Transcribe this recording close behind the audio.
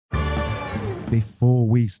Before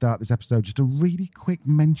we start this episode, just a really quick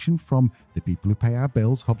mention from the people who pay our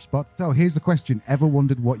bills, HubSpot. So here's the question. Ever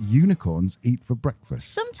wondered what unicorns eat for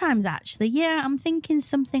breakfast? Sometimes, actually, yeah. I'm thinking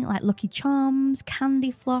something like Lucky Charms,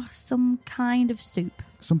 candy floss, some kind of soup.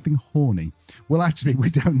 Something horny. Well, actually,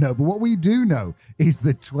 we don't know. But what we do know is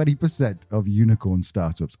that 20% of unicorn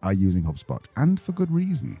startups are using HubSpot, and for good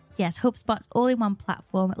reason. Yes, HubSpot's all-in-one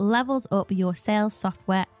platform levels up your sales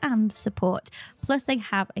software and support. Plus, they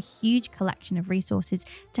have a huge collection of resources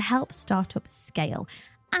to help startups scale.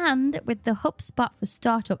 And with the HubSpot for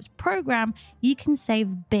Startups program, you can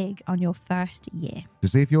save big on your first year. To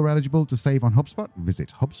see if you're eligible to save on HubSpot,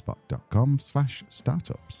 visit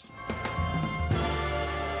hubspot.com/startups.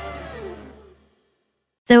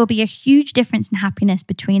 There will be a huge difference in happiness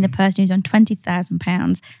between the person who's on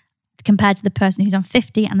 £20,000 compared to the person who's on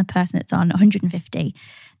 50 and the person that's on 150.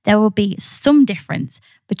 There will be some difference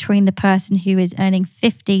between the person who is earning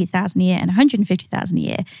 50,000 a year and 150,000 a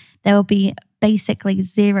year. There will be basically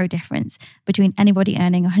zero difference between anybody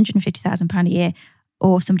earning £150,000 a year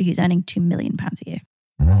or somebody who's earning £2 million a year.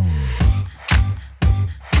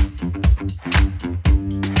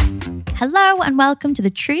 Hello and welcome to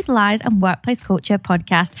the Truth, Lies and Workplace Culture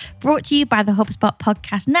podcast, brought to you by the HubSpot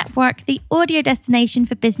Podcast Network, the audio destination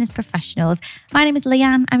for business professionals. My name is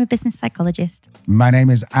Leanne. I'm a business psychologist. My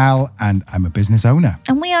name is Al and I'm a business owner.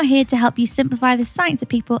 And we are here to help you simplify the science of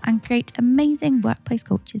people and create amazing workplace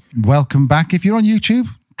cultures. Welcome back. If you're on YouTube,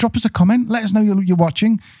 drop us a comment. Let us know you're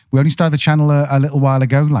watching. We only started the channel a little while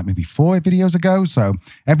ago, like maybe 4 videos ago. So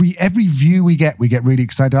every view we get really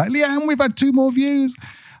excited. Like, Leanne, we've had 2 more views.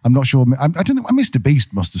 I'm not sure. I don't know. Mr.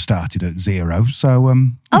 Beast must have started at 0. So,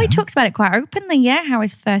 he talks about it quite openly. Yeah, how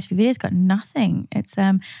his first few videos got nothing. It's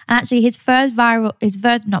and actually his first viral, I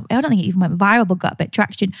don't think it even went viral, but got a bit of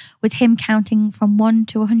traction. Was him counting from 1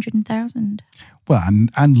 to 100,000. Well,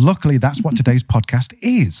 and luckily that's what today's podcast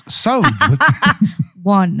is. So,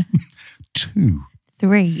 1, 2.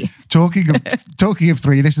 3. Talking of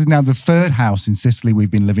 3, this is now the 3rd house in Sicily we've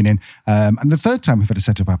been living in, and the 3rd time we've had to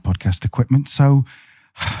set up our podcast equipment. So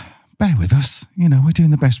bear with us. We're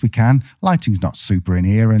doing the best we can. Lighting's not super in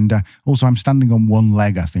here, and also I'm standing on one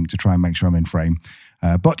leg, I think, to try and make sure I'm in frame.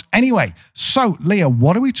 But anyway, so Leah,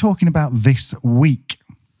 what are we talking about this week?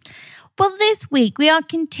 Well, this week we are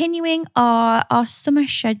continuing our summer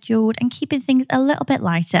schedule and keeping things a little bit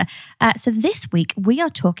lighter. So this week we are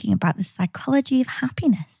talking about the psychology of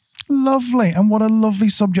happiness. Lovely. And what a lovely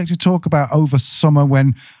subject to talk about over summer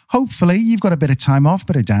when hopefully you've got a bit of time off,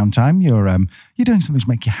 bit of downtime. You're doing something to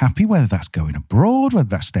make you happy, whether that's going abroad, whether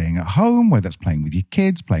that's staying at home, whether that's playing with your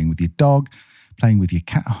kids, playing with your dog, playing with your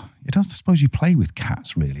cat. Oh, I suppose you play with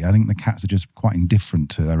cats, really. I think the cats are just quite indifferent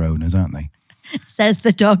to their owners, aren't they? Says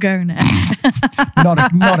the dog owner. not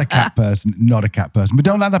a cat person, but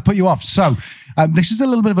don't let that put you off. So this is a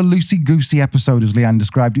little bit of a loosey-goosey episode, as Leanne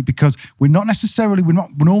described it, because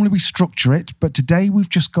normally we structure it, but today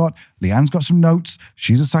Leanne's got some notes.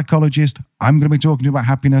 She's a psychologist. I'm going to be talking to you about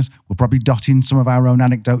happiness. We'll probably dot in some of our own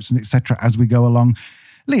anecdotes and etc. as we go along.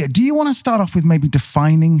 Leah, do you want to start off with maybe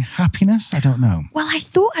defining happiness? I don't know. Well, I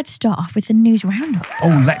thought I'd start off with the news roundup.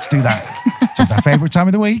 Oh, let's do that. So it's our favourite time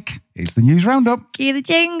of the week. It's the news roundup. Cue the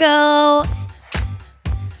jingle.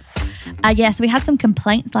 So we had some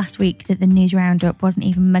complaints last week that the news roundup wasn't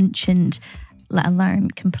even mentioned, let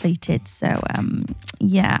alone completed. So,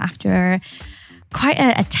 after quite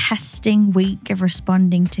a testing week of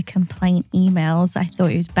responding to complaint emails, I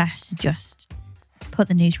thought it was best to just put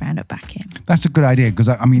the news roundup back in. That's a good idea because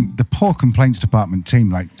the poor complaints department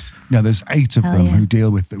team, there's 8 of them who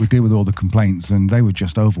deal with all the complaints, and they were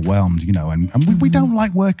just overwhelmed, and we don't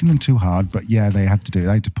like working them too hard, but yeah, they had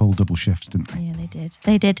to pull double shifts, didn't they? Yeah,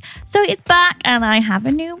 they did. So it's back, and I have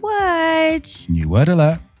a new word. New word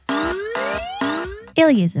alert.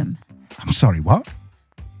 Iliism. I'm sorry, what?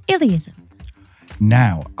 Iliism.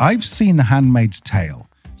 Now, I've seen The Handmaid's Tale,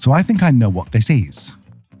 so I think I know what this is.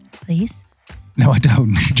 Please? No, I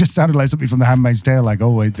don't. It just sounded like something from The Handmaid's Tale, like,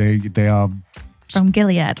 oh, they are... From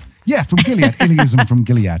Gilead. Yeah, from Gilead. Iliism from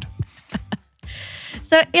Gilead.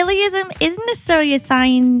 So Iliism isn't necessarily a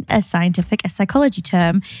psychology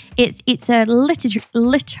term. It's a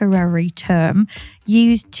literary term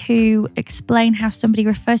used to explain how somebody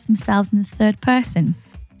refers to themselves in the third person.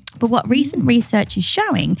 But what recent research is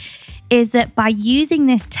showing is that by using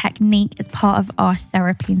this technique as part of our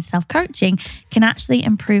therapy and self-coaching can actually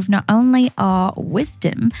improve not only our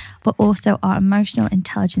wisdom, but also our emotional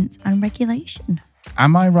intelligence and regulation.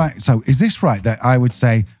 Am I right? So is this right that I would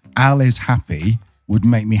say Al is happy would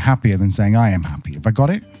make me happier than saying I am happy? Have I got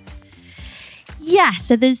it? Yeah.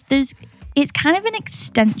 So it's kind of an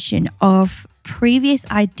extension of previous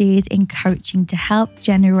ideas in coaching to help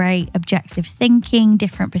generate objective thinking,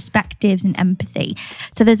 different perspectives, and empathy.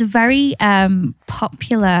 So there's a very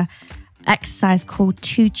popular exercise called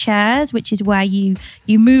 2 chairs, which is where you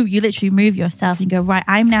literally move yourself and you go, right,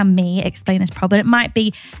 I'm now me, explain this problem. It might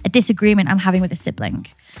be a disagreement I'm having with a sibling,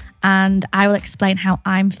 and I will explain how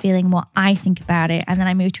I'm feeling, what I think about it, and then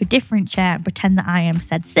I move to a different chair and pretend that I am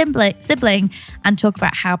said sibling and talk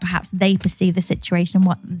about how perhaps they perceive the situation and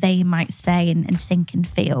what they might say and think and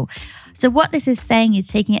feel. So what this is saying is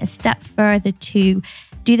taking it a step further to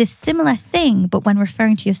do this similar thing, but when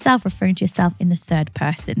referring to yourself in the third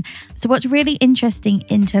person. So what's really interesting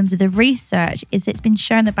in terms of the research is it's been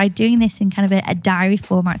shown that by doing this in kind of a diary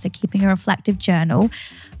format, so keeping a reflective journal,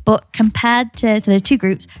 but compared to, so there's 2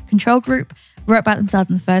 groups, control group wrote about themselves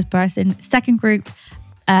in the first person, second group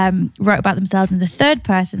wrote about themselves in the third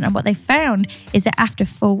person. And what they found is that after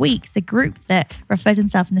 4 weeks, the group that referred to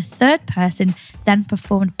themselves in the third person then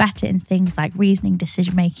performed better in things like reasoning,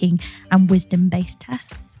 decision-making, and wisdom-based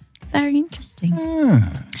tests. Very interesting.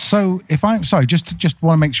 So if I'm sorry, just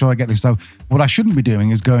want to make sure I get this. So what I shouldn't be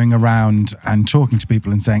doing is going around and talking to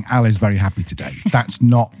people and saying, Al is very happy today. That's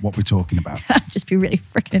not what we're talking about. Just be really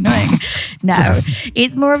freaking annoying. No,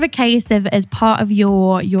 it's more of a case of, as part of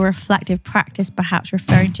your reflective practice, perhaps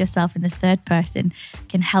referring to yourself in the third person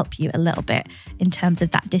can help you a little bit in terms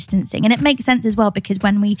of that distancing. And it makes sense as well, because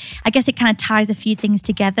I guess it kind of ties a few things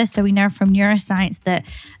together. So we know from neuroscience that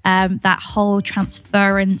that whole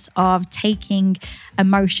transference of taking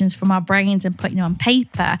emotions from our brains and putting them on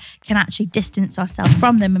paper can actually distance ourselves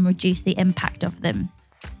from them and reduce the impact of them.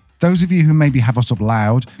 Those of you who maybe have us up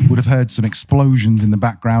loud would have heard some explosions in the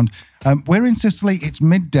background. We're in Sicily, it's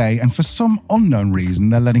midday, and for some unknown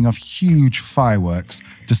reason, they're letting off huge fireworks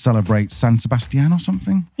to celebrate San Sebastian or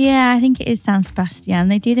something. Yeah, I think it is San Sebastian.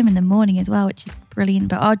 They do them in the morning as well, which is brilliant.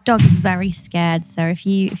 But our dog is very scared, so if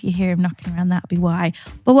you hear him knocking around, that'll be why.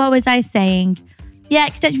 But what was I saying? Yeah,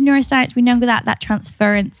 extension neuroscience, we know that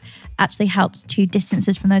transference actually helps to distance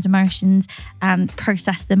us from those emotions and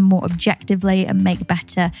process them more objectively and make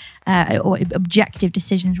better or objective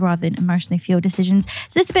decisions rather than emotionally fueled decisions.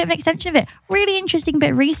 So this is a bit of an extension of it. Really interesting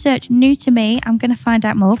bit of research, new to me. I'm going to find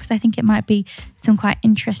out more because I think it might be some quite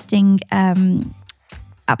interesting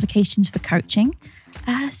applications for coaching.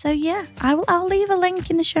 So yeah, I'll leave a link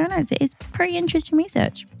in the show notes. It is pretty interesting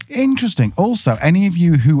research. Interesting. Also, any of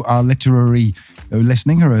you who are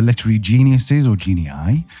listening, who are literary geniuses or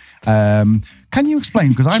genii, can you explain?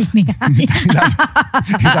 Because is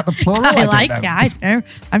that the plural? I like it. I don't know.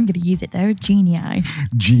 I'm going to use it though. Genii.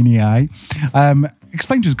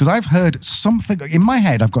 Explain to us, because I've heard something in my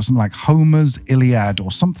head. I've got something like Homer's Iliad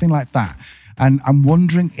or something like that, and I'm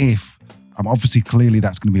wondering if. Obviously, clearly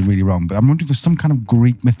that's going to be really wrong, but I'm wondering if there's some kind of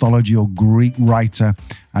Greek mythology or Greek writer,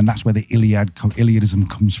 and that's where the Iliadism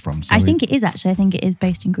comes from. So I think it is actually. I think it is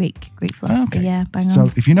based in Greek philosophy. Okay. Yeah, bang on. So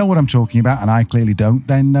if you know what I'm talking about, and I clearly don't,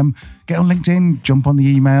 then get on LinkedIn, jump on the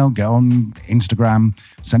email, get on Instagram,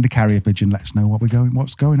 send a carrier pigeon, let us know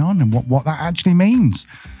what's going on, and what that actually means.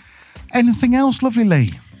 Anything else, lovely Lee?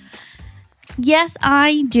 Yes,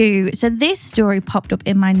 I do. So this story popped up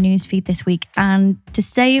in my newsfeed this week, and to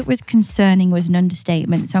say it was concerning was an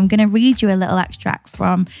understatement. So I'm going to read you a little extract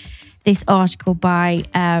from this article by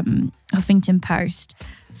Huffington Post.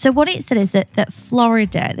 So what it said is that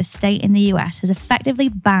Florida, the state in the US, has effectively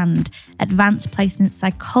banned advanced placement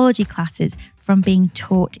psychology classes from being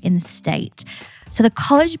taught in the state. So the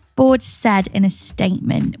College Board said in a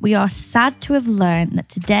statement, "We are sad to have learned that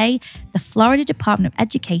today the Florida Department of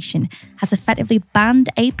Education has effectively banned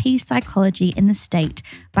AP psychology in the state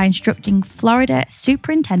by instructing Florida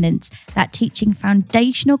superintendents that teaching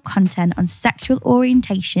foundational content on sexual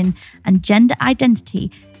orientation and gender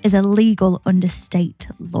identity is illegal under state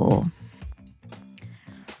law."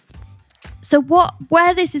 So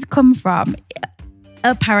where this has come from,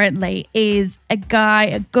 apparently, is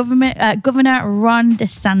Governor Ron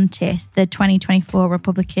DeSantis, the 2024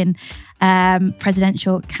 Republican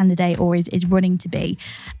presidential candidate, or is running to be.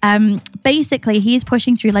 Basically, he is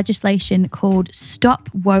pushing through legislation called Stop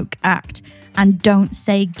Woke Act and Don't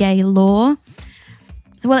Say Gay Law.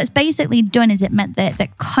 So what it's basically done is it meant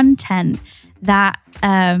that content that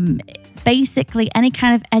basically any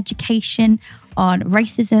kind of education on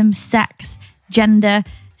racism, sex, gender,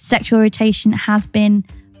 sexual orientation has been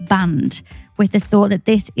banned, with the thought that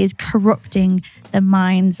this is corrupting the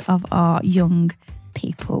minds of our young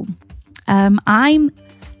people. I'm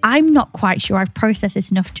not quite sure I've processed this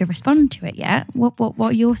enough to respond to it yet. What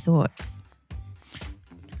are your thoughts?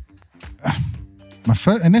 My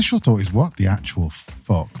initial thought is, what the actual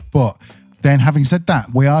fuck? But then, having said that,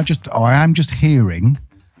 I am just hearing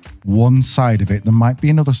one side of it. There might be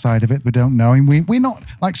another side of it. We don't know. And we're not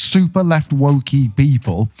like super left wokey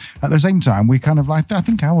people. At the same time, we kind of like, I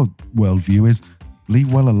think our worldview is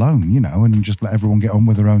leave well alone, and just let everyone get on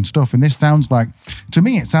with their own stuff. And this sounds like, to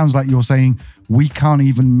me, it sounds like you're saying we can't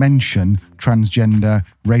even mention transgender,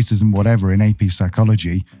 racism, whatever in AP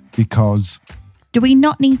psychology because... Do we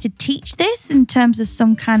not need to teach this in terms of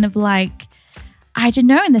some kind of like, I don't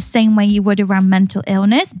know, in the same way you would around mental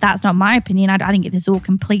illness? That's not my opinion. I think it is all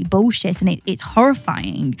complete bullshit and it's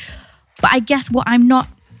horrifying. But I guess what I'm not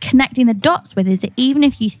connecting the dots with is that even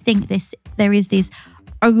if you think there is this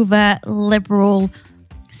over liberal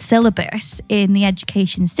syllabus in the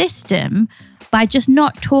education system, by just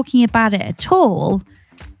not talking about it at all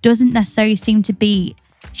doesn't necessarily seem to be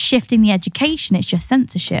shifting the education. It's just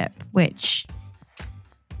censorship, which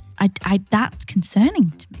that's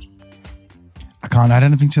concerning to me. I can't add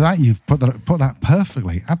anything to that. You've put that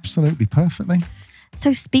perfectly, absolutely perfectly.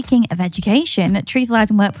 So speaking of education, Truth,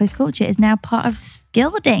 Lies and Workplace Culture is now part of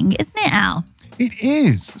Skillding, isn't it, Al? It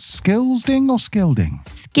is. Skillsding or Skillding?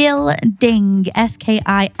 Skillding,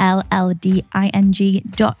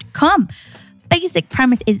 skillding.com. Basic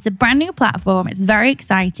premise is it's a brand new platform. It's very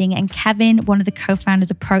exciting. And Kevin, one of the co-founders,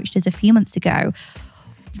 approached us a few months ago.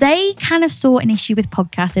 They kind of saw an issue with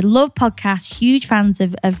podcasts. They love podcasts, huge fans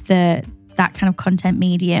of that kind of content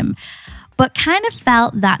medium, but kind of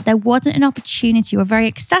felt that there wasn't an opportunity or a very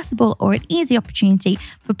accessible or an easy opportunity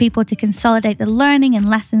for people to consolidate the learning and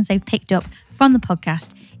lessons they've picked up from the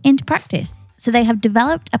podcast into practice. So they have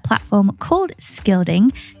developed a platform called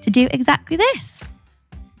Skillding to do exactly this.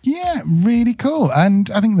 Yeah, really cool. And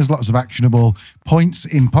I think there's lots of actionable points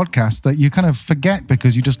in podcasts that you kind of forget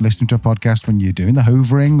because you just listen to a podcast when you're doing the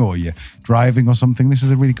hoovering or you're driving or something. This is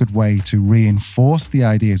a really good way to reinforce the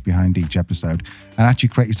ideas behind each episode and actually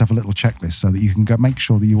create yourself a little checklist so that you can go make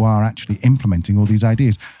sure that you are actually implementing all these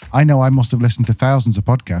ideas. I know I must have listened to thousands of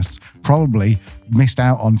podcasts, probably missed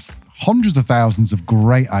out on hundreds of thousands of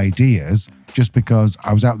great ideas just because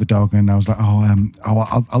I was out with the dog and I was like,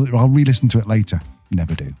 I'll re-listen to it later.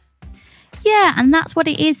 Never do. Yeah, and that's what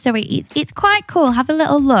it is. So it's quite cool. Have a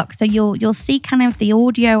little look. So you'll see kind of the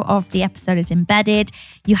audio of the episode is embedded.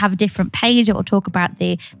 You have a different page that will talk about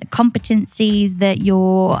the competencies that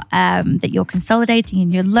you're consolidating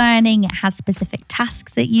and you're learning. It has specific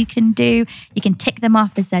tasks that you can do. You can tick them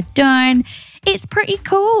off as they're done. It's pretty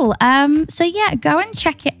cool. So yeah, go and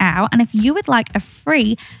check it out. And if you would like a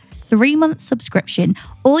free 3-month subscription,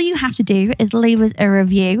 all you have to do is leave us a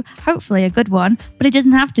review, hopefully a good one, but it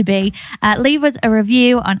doesn't have to be. Leave us a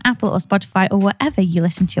review on Apple or Spotify or wherever you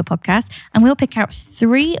listen to your podcast, and we'll pick out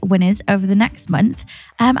 3 winners over the next month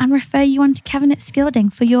and refer you on to Kevin at Skillding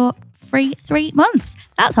for your free 3 months.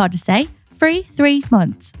 That's hard to say. Free 3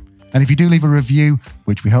 months. And if you do leave a review,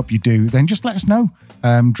 which we hope you do, then just let us know.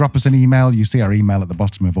 Drop us an email. You see our email at the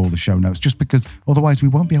bottom of all the show notes, just because otherwise we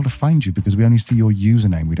won't be able to find you because we only see your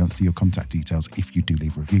username. We don't see your contact details if you do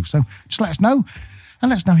leave a review. So just let us know and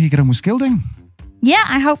let us know how you get on with Skillding. Yeah,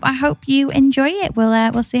 I hope you enjoy it.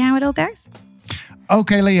 We'll see how it all goes.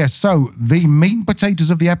 Okay, Leah. So the meat and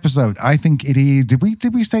potatoes of the episode, I think it is. Did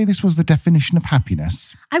we say this was the definition of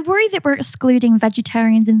happiness? I worry that we're excluding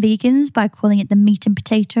vegetarians and vegans by calling it the meat and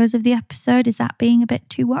potatoes of the episode. Is that being a bit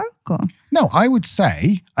too woke? Or? No, I would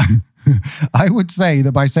say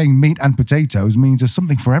that by saying meat and potatoes means there's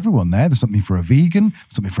something for everyone there. There's something for a vegan,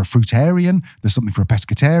 something for a fruitarian, there's something for a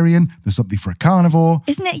pescatarian, there's something for a carnivore.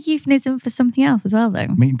 Isn't it a euphemism for something else as well, though?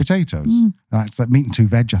 Meat and potatoes. That's like meat and 2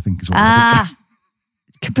 veg, I think, is what I think.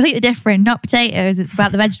 Completely different, not potatoes. It's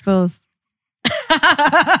about the vegetables.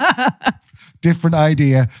 Different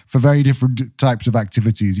idea for very different types of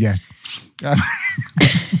activities, yes.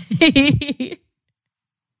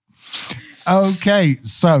 Okay,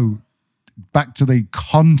 so back to the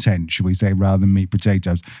content, should we say, rather than meat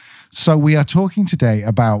potatoes. So we are talking today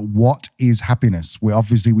about what is happiness.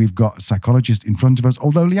 We've got a psychologist in front of us,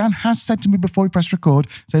 although Leanne has said to me before we press record,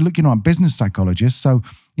 say, look, I'm a business psychologist, so,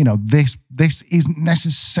 this isn't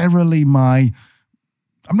necessarily my,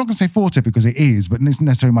 I'm not going to say forte because it is, but it isn't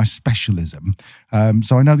necessarily my specialism.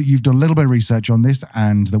 So I know that you've done a little bit of research on this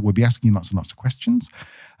and that we'll be asking you lots and lots of questions.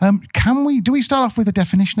 Do we start off with a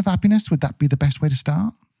definition of happiness? Would that be the best way to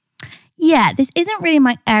start? Yeah, this isn't really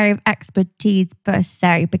my area of expertise per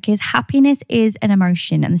se, because happiness is an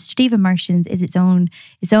emotion and the study of emotions is its own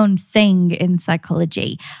thing in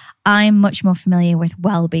psychology. I'm much more familiar with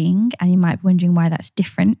well-being, and you might be wondering why that's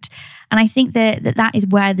different. And I think that is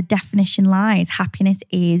where the definition lies. Happiness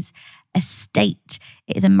is a state.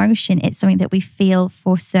 It is emotion. It's something that we feel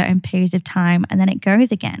for certain periods of time and then it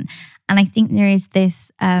goes again. And I think there is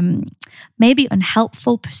this maybe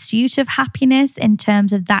unhelpful pursuit of happiness in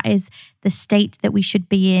terms of that is the state that we should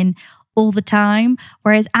be in all the time.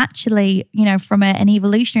 Whereas actually, from an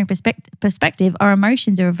evolutionary perspective, our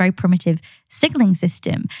emotions are a very primitive signaling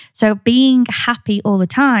system. So being happy all the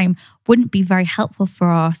time wouldn't be very helpful for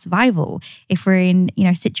our survival. If we're in,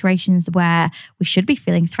 situations where we should be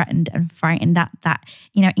feeling threatened and frightened, that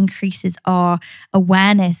increases our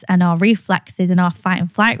awareness and our reflexes and our fight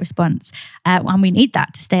and flight response. And we need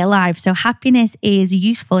that to stay alive. So happiness is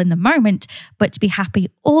useful in the moment, but to be happy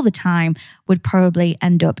all the time would probably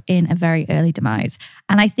end up in a very early demise.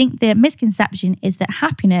 And I think the misconception is that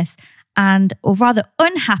happiness or rather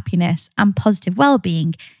unhappiness and positive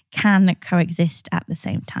well-being can coexist at the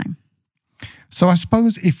same time. So I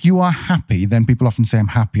suppose if you are happy, then people often say, I'm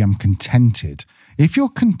happy, I'm contented. If you're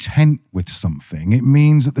content with something, it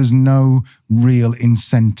means that there's no real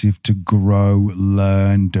incentive to grow,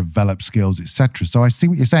 learn, develop skills, etc. So I see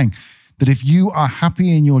what you're saying, that if you are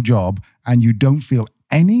happy in your job and you don't feel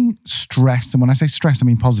any stress, and when I say stress, I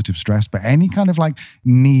mean positive stress, but any kind of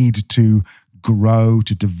need to grow,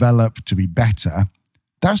 to develop, to be better,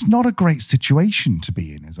 that's not a great situation to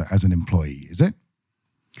be in as an employee, is it?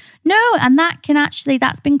 No, and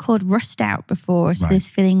that's been called rust out before. So this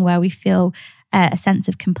feeling where we feel a sense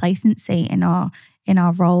of complacency in our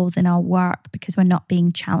roles, in our work, because we're not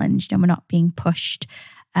being challenged and we're not being pushed.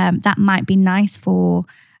 That might be nice for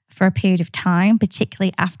a period of time,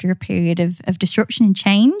 particularly after a period of disruption and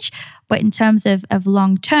change. But in terms of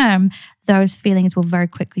long term, those feelings will very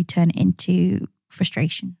quickly turn into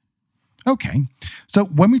frustration. Okay. So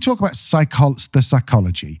when we talk about the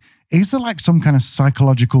psychology, is there some kind of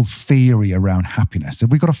psychological theory around happiness? Have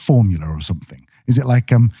we got a formula or something? Is it like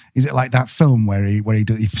that film where he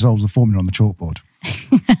solves the formula on the chalkboard?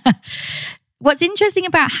 What's interesting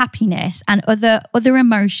about happiness and other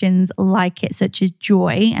emotions like it, such as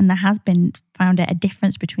joy, and there has been found a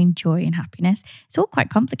difference between joy and happiness. It's all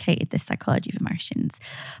quite complicated, this psychology of emotions.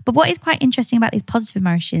 But what is quite interesting about these positive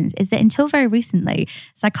emotions is that until very recently,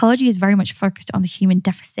 psychology is very much focused on the human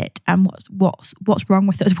deficit and what's wrong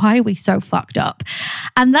with us. Why are we so fucked up?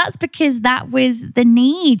 And that's because that was the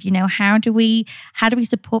need. How do we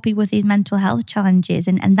support people with these mental health challenges?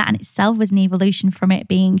 And that in itself was an evolution from it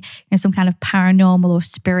being some kind of paranormal or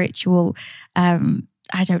spiritual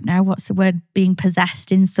I don't know, what's the word, being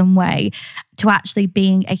possessed in some way, to actually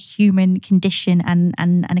being a human condition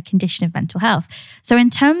and a condition of mental health. So in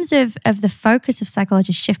terms of the focus of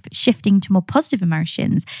psychology shifting to more positive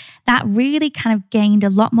emotions, that really kind of gained a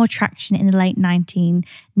lot more traction in the late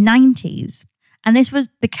 1990s. And this was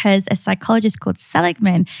because a psychologist called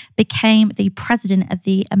Seligman became the president of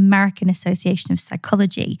the American Association of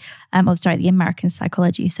Psychology, the American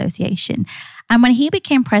Psychology Association. And when he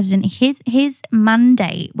became president, his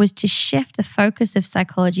mandate was to shift the focus of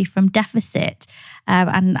psychology from deficit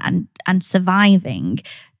and surviving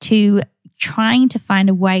to trying to find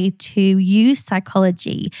a way to use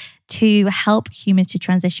psychology to help humans to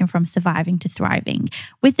transition from surviving to thriving,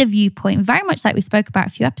 with the viewpoint, very much like we spoke about a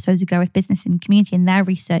few episodes ago with Business and Community and their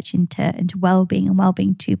research into well-being and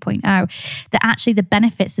well-being 2.0, that actually the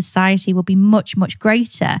benefit society will be much, much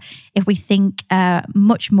greater if we think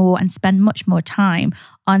much more and spend much more time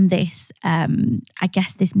on this,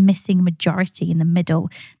 this missing majority in the middle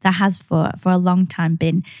that has for a long time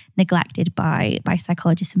been neglected by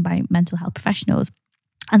psychologists and by mental health professionals.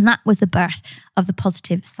 And that was the birth of the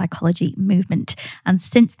positive psychology movement. And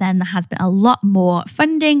since then, there has been a lot more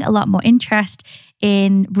funding, a lot more interest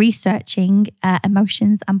in researching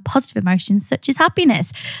emotions and positive emotions such as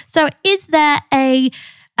happiness. So is there a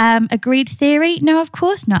agreed theory? No, of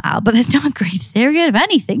course not, Al, but there's no agreed theory of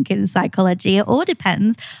anything in psychology. It all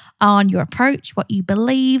depends on your approach, what you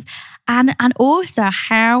believe, and also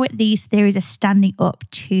how these theories are standing up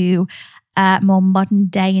to more modern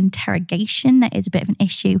day interrogation. There is a bit of an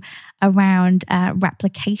issue around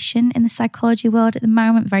replication in the psychology world at the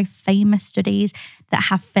moment. Very famous studies that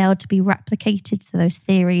have failed to be replicated. So those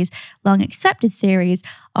theories, long accepted theories,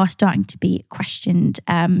 are starting to be questioned.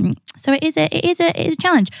 So it is a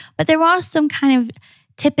challenge. But there are some kind of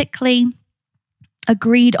typically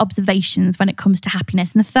agreed observations when it comes to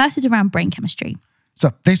happiness. And the first is around brain chemistry.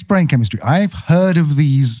 So this brain chemistry, I've heard of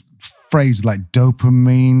these phrases like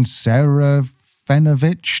dopamine,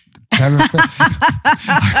 Serafinovich.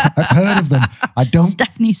 I've heard of them. I don't.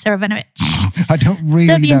 Stephanie Serafinovich. I don't really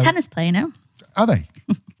Serbian know. tennis player, no? Are they?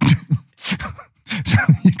 So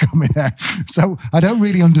you come in there. So I don't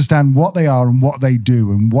really understand what they are and what they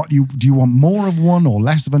do, and what do you want more of one or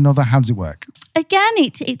less of another? How does it work? Again,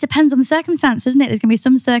 it depends on the circumstance, doesn't it? There's going to be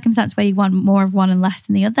some circumstance where you want more of one and less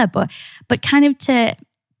than the other, but kind of to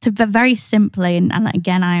very simply, and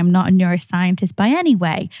again, I am not a neuroscientist by any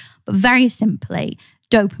way, but very simply,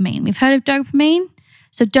 dopamine. We've heard of dopamine.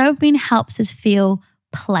 So dopamine helps us feel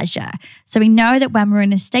pleasure. So we know that when we're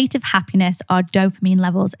in a state of happiness, our dopamine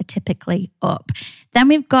levels are typically up. Then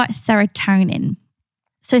we've got serotonin.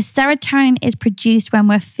 So serotonin is produced when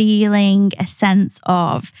we're feeling a sense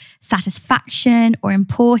of satisfaction or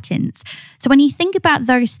importance. So when you think about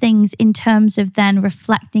those things in terms of then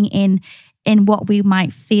reflecting in what we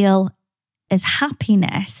might feel as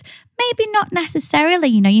happiness, maybe not necessarily,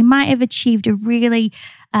 you might have achieved a really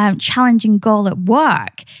challenging goal at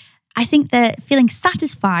work. I think that feeling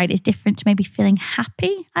satisfied is different to maybe feeling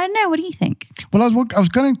happy. I don't know. What do you think? Well, I was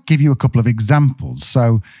going to give you a couple of examples.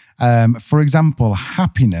 So, for example,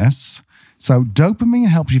 happiness. So dopamine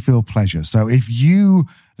helps you feel pleasure. So if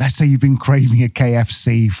let's say you've been craving a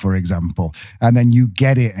KFC, for example, and then you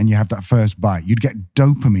get it and you have that first bite, you'd get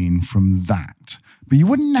dopamine from that. But you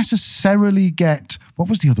wouldn't necessarily get, what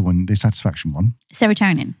was the other one, the satisfaction one?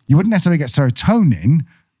 Serotonin. You wouldn't necessarily get serotonin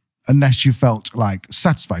unless you felt like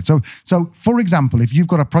satisfied. So for example, if you've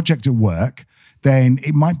got a project at work, then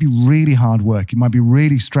it might be really hard work. It might be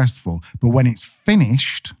really stressful. But when it's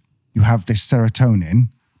finished, you have this serotonin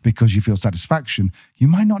because you feel satisfaction. You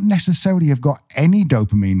might not necessarily have got any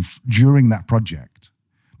dopamine during that project,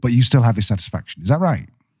 but you still have this satisfaction. Is that right?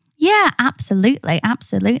 Yeah, absolutely.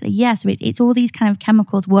 Absolutely. Yeah. So it's all these kind of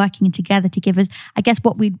chemicals working together to give us, I guess,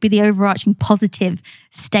 what would be the overarching positive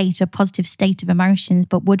state of emotions.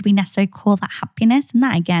 But would we necessarily call that happiness? And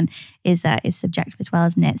that, again, is subjective as well,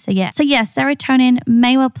 isn't it? So yeah, serotonin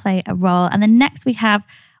may well play a role. And then next we have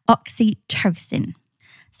oxytocin.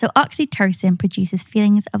 So oxytocin produces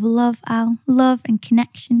feelings of love, love and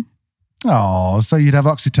connection. Oh, so you'd have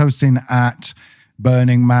oxytocin at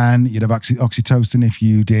Burning Man, you'd have oxytocin if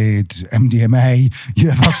you did MDMA.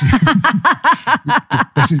 You'd have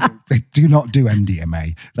do not do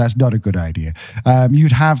MDMA. That's not a good idea.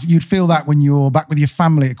 You'd feel that when you're back with your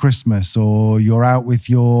family at Christmas, or you're out with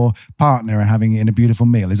your partner and having it in a beautiful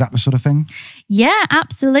meal. Is that the sort of thing? Yeah,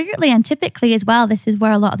 absolutely. And typically as well, this is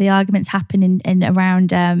where a lot of the arguments happen in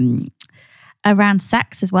around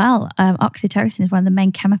sex as well. Oxytocin is one of the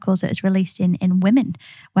main chemicals that is released in women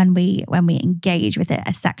when we engage with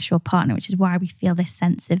a sexual partner, which is why we feel this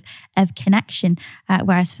sense of connection.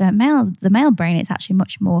 Whereas for the male brain, it's actually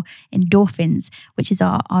much more endorphins, which is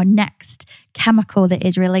our next chemical that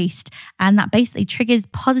is released. And that basically triggers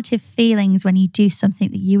positive feelings when you do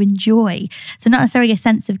something that you enjoy. So not necessarily a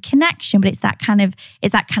sense of connection, but it's that kind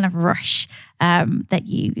of rush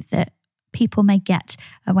that people may get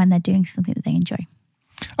when they're doing something that they enjoy.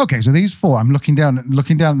 Okay, so these four, I'm looking down at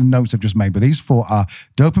the notes I've just made, but these four are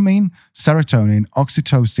dopamine, serotonin,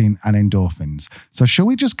 oxytocin, and endorphins. So shall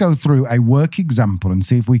we just go through a work example and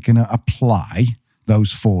see if we can apply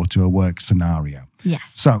those four to a work scenario?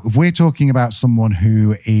 Yes. So if we're talking about someone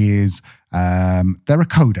who is, they're a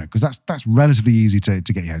coder, because that's relatively easy to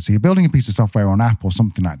get your head. So you're building a piece of software or an app or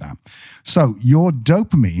something like that. So your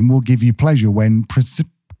dopamine will give you pleasure when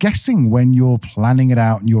guessing when you're planning it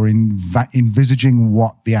out and you're envisaging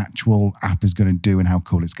what the actual app is going to do and how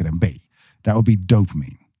cool it's going to be. That would be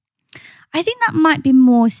dopamine. I think that might be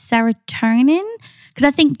more serotonin, because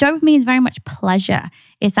I think dopamine is very much pleasure.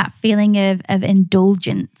 It's that feeling of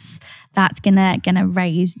indulgence that's gonna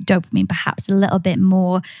raise dopamine perhaps a little bit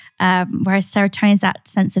more. Whereas serotonin is that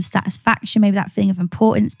sense of satisfaction, maybe that feeling of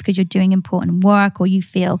importance because you're doing important work, or you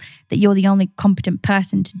feel that you're the only competent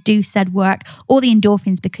person to do said work, or the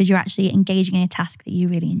endorphins because you're actually engaging in a task that you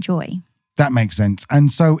really enjoy. That makes sense. And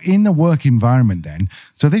so in the work environment then,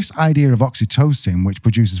 so this idea of oxytocin, which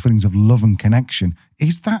produces feelings of love and connection,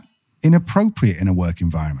 is that inappropriate in a work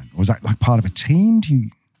environment? Or is that like part of a team? Do you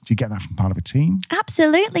get that from part of a team?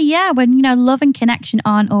 Absolutely, yeah. When, love and connection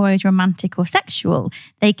aren't always romantic or sexual.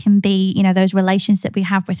 They can be, those relations that we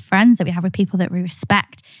have with friends, that we have with people that we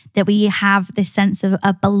respect, that we have this sense of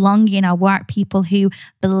belonging in our work, people who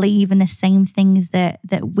believe in the same things that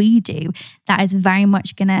we do. That is very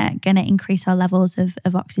much gonna increase our levels of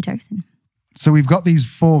oxytocin. So we've got these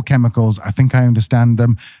four chemicals. I think I understand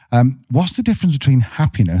them. What's the difference between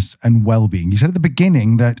happiness and well-being? You said at the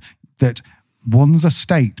beginning that one's a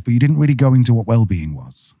state, but you didn't really go into what well-being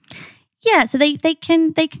was. Yeah, so they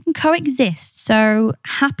can coexist. So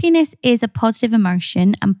happiness is a positive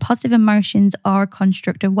emotion, and positive emotions are a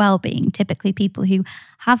construct of well-being. Typically, people who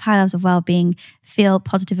have high levels of well-being feel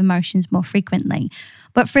positive emotions more frequently.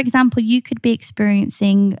 But for example, you could be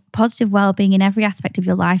experiencing positive well-being in every aspect of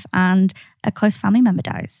your life, and a close family member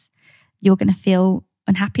dies. You're going to feel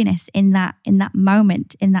unhappiness in that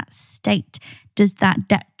moment, in that state. Is that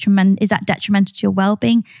detrimental to your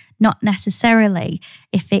well-being? Not necessarily.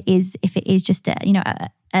 If it is just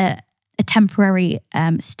a temporary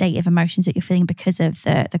state of emotions that you're feeling because of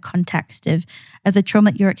the context of the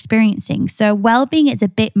trauma that you're experiencing. So well-being is a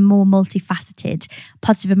bit more multifaceted.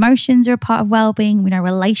 Positive emotions are a part of well-being. We know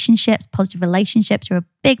positive relationships are a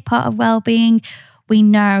big part of well-being. We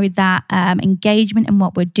know that engagement in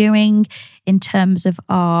what we're doing in terms of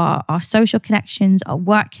our social connections, our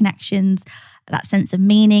work connections, that sense of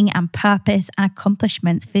meaning and purpose and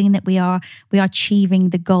accomplishments, feeling that we are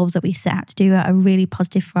achieving the goals that we set out to do are really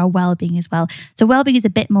positive for our well-being as well. So well-being is a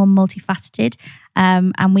bit more multifaceted,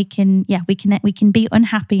 and we can be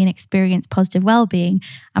unhappy and experience positive well-being,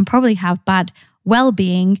 and probably have bad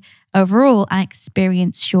well-being overall and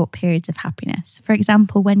experience short periods of happiness. For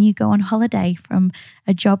example, when you go on holiday from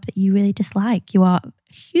a job that you really dislike, you are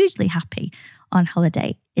hugely happy on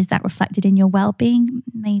holiday. Is that reflected in your well-being?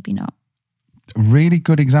 Maybe not. Really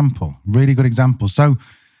good example. So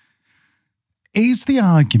is the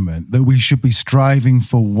argument that we should be striving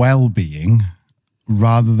for well-being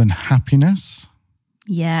rather than happiness?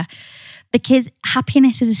 Yeah, because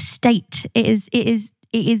happiness is a state. It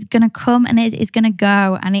is going to come and it is going to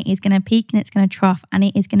go, and it is going to peak and it's going to trough, and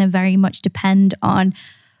it is going to very much depend on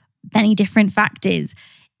many different factors.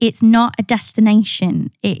 It's not a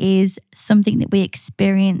destination. It is something that we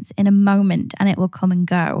experience in a moment, and it will come and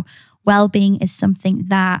go. Well-being is something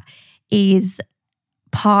that is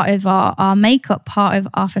part of our makeup, part of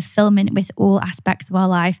our fulfillment with all aspects of our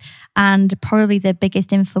life, and probably the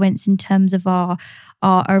biggest influence in terms of our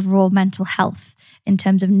overall mental health, in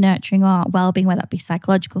terms of nurturing our well-being, whether that be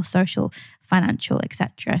psychological, social, financial,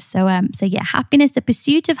 etc. So yeah, happiness, the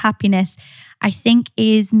pursuit of happiness, I think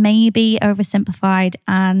is maybe oversimplified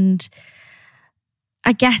and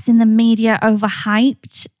I guess in the media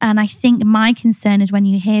overhyped. And I think my concern is when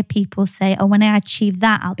you hear people say, oh, when I achieve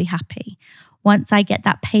that, I'll be happy. Once I get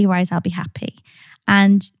that pay rise, I'll be happy.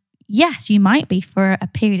 And yes, you might be for a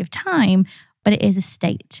period of time, but it is a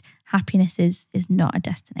state. Happiness is not a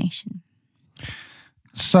destination.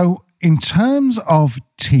 So in terms of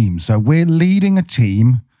teams, so we're leading a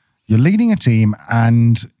team, you're leading a team,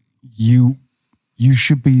 and you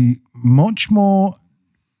should be much more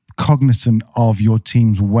cognizant of your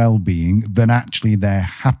team's well-being than actually their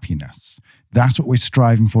happiness. That's what we're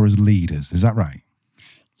striving for as leaders. Is that right?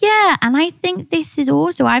 Yeah, and I think this is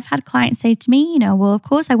also, I've had clients say to me, well, of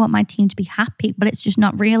course I want my team to be happy, but it's just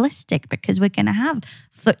not realistic because we're going to have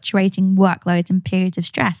fluctuating workloads and periods of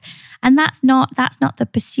stress. And that's not the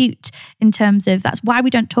pursuit in terms of, that's why we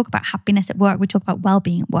don't talk about happiness at work. We talk about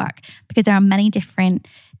well-being at work, because there are many different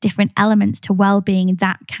elements to well-being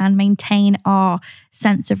that can maintain our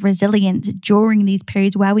sense of resilience during these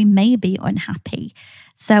periods where we may be unhappy.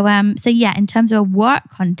 So yeah, in terms of a work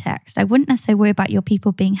context, I wouldn't necessarily worry about your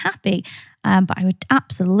people being happy, but I would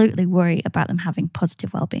absolutely worry about them having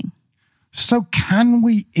positive well-being. So can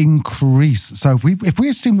we increase? So if we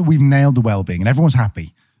assume that we've nailed the well-being and everyone's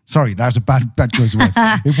happy, sorry, that was a bad choice of words.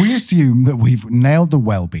 If we assume that we've nailed the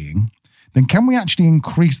well-being, then can we actually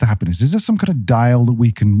increase the happiness? Is there some kind of dial that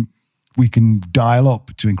we can dial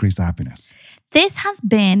up to increase the happiness? This has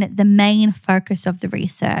been the main focus of the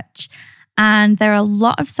research. And there are a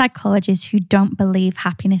lot of psychologists who don't believe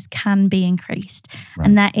happiness can be increased. Right.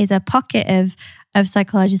 And there is a pocket of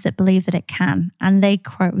psychologists that believe that it can. And they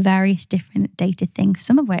quote various different data things,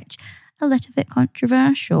 some of which are a little bit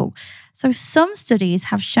controversial. So some studies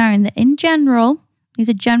have shown that in general, these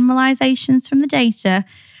are generalizations from the data,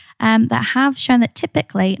 that have shown that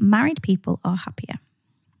typically married people are happier.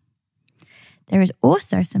 There is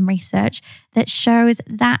also some research that shows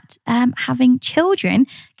that having children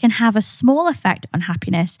can have a small effect on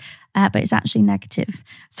happiness, but it's actually negative.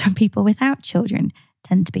 So people without children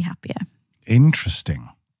tend to be happier. Interesting.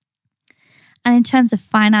 And in terms of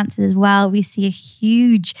finances as well, we see a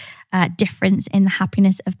huge difference in the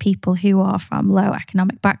happiness of people who are from low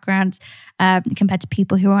economic backgrounds compared to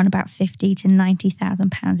people who are on about £50,000 to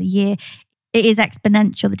 £90,000 a year. It is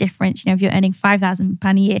exponential, the difference, if you're earning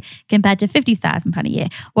 £5,000 a year compared to £50,000 a year.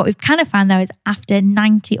 What we've kind of found though is after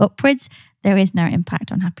 90 upwards, there is no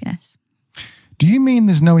impact on happiness. Do you mean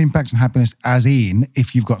there's no impact on happiness as in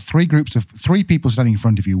if you've got three groups of three people standing in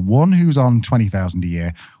front of you, one who's on 20,000 a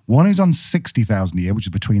year, one who's on 60,000 a year, which is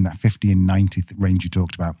between that 50 and 90 range you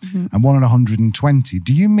talked about, and one on 120.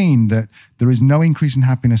 Do you mean that there is no increase in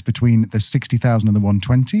happiness between the 60,000 and the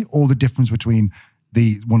 120, or the difference between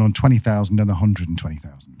the one on 20,000 and the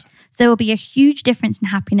 120,000? There will be a huge difference in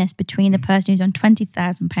happiness between the person who's on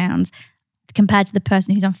 £20,000 compared to the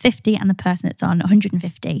person who's on 50 and the person that's on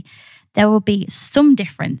 150. There will be some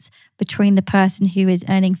difference between the person who is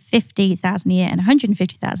earning 50,000 a year and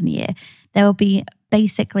 150,000 a year. There will be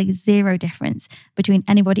basically zero difference between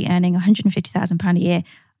anybody earning £150,000 a year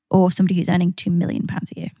or somebody who's earning £2 million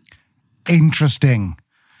a year. Interesting.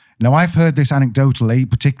 Now, I've heard this anecdotally,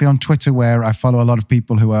 particularly on Twitter, where I follow a lot of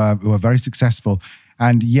people who are very successful.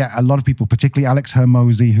 And yeah, a lot of people, particularly Alex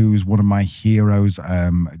Hermosi, who's one of my heroes,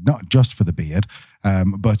 not just for the beard,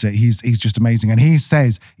 but he's just amazing. And he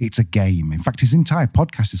says it's a game. In fact, his entire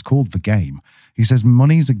podcast is called The Game. He says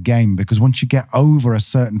money's a game because once you get over a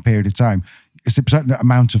certain period of time, it's a certain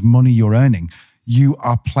amount of money you're earning, you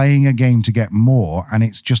are playing a game to get more, and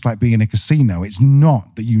it's just like being in a casino. It's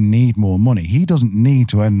not that you need more money. He doesn't need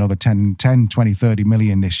to earn another 10, 20, 30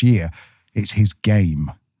 million this year. It's his game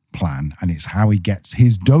plan, and it's how he gets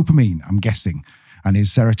his dopamine, I'm guessing. And his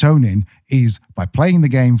serotonin is by playing the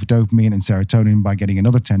game for dopamine, and serotonin by getting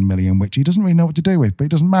another 10 million, which he doesn't really know what to do with, but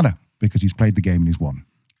it doesn't matter because he's played the game and he's won.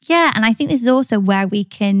 Yeah, and I think this is also where we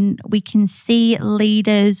can see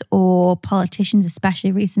leaders or politicians,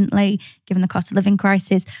 especially recently, given the cost of living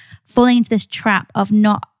crisis, falling into this trap of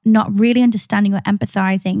not really understanding or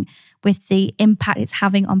empathizing with the impact it's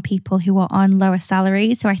having on people who are on lower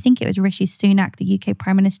salaries. So I think it was Rishi Sunak, the UK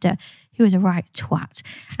Prime Minister, who was a right twat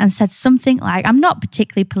and said something like, I'm not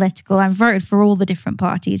particularly political, I've voted for all the different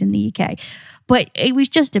parties in the UK, but it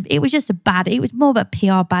was more of a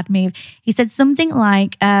PR bad move. He said something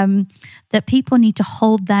like that people need to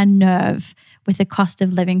hold their nerve with the cost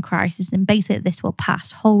of living crisis, and basically this will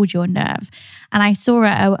pass. Hold your nerve. And I saw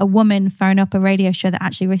a woman phone up a radio show that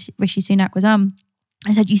actually Rishi Sunak was on.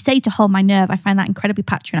 I said, you say to hold my nerve. I find that incredibly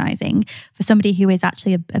patronizing for somebody who is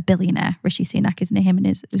actually a billionaire. Rishi Sunak, isn't it? Him and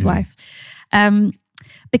his wife.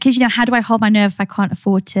 Because, how do I hold my nerve if I can't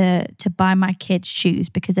afford to buy my kids shoes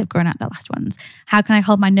because they've grown out their last ones? How can I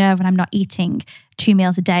hold my nerve when I'm not eating 2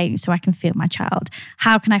 meals a day so I can feed my child?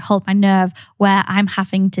 How can I hold my nerve where I'm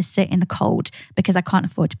having to sit in the cold because I can't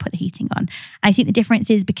afford to put the heating on? I think the difference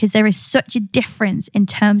is because there is such a difference in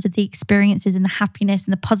terms of the experiences and the happiness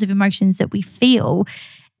and the positive emotions that we feel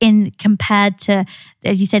in compared to,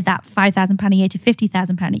 as you said, that £5,000 a year to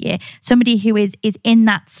 £50,000 a year. Somebody who is in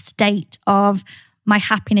that state of, my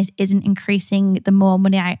happiness isn't increasing the more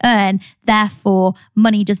money I earn, therefore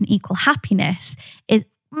money doesn't equal happiness, is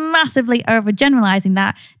massively overgeneralizing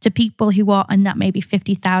that to people who are on that maybe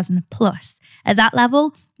 50,000 plus. At that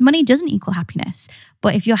level, money doesn't equal happiness.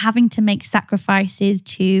 But if you're having to make sacrifices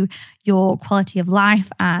to your quality of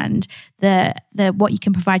life and the what you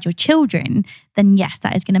can provide your children, then yes,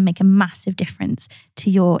 that is going to make a massive difference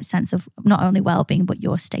to your sense of not only well-being, but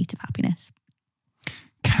your state of happiness.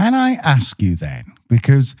 Can I ask you then,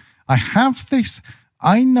 because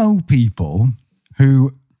I know people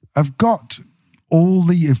who have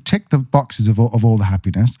have ticked the boxes of all the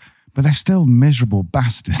happiness, but they're still miserable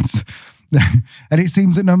bastards. And it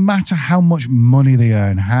seems that no matter how much money they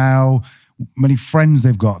earn, how many friends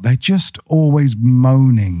they've got, they're just always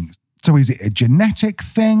moaning. So is it a genetic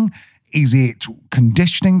thing? Is it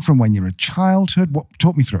conditioning from when you're a childhood?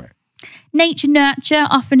 Talk me through it. Nature, nurture,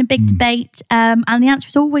 often a big debate. And the answer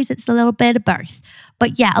is always it's a little bit of both.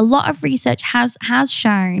 But yeah, a lot of research has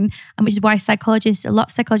shown, and which is why a lot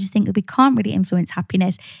of psychologists think that we can't really influence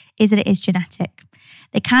happiness, is that it is genetic.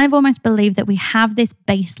 They kind of almost believe that we have this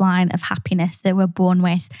baseline of happiness that we're born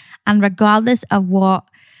with. And regardless of what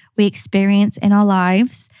we experience in our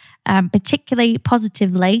lives, particularly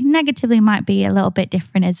positively, negatively might be a little bit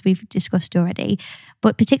different as we've discussed already,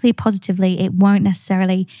 but particularly positively, it won't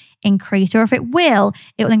necessarily increase, or if it will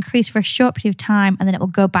increase for a short period of time and then it will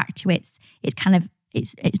go back to its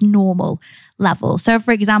normal level. So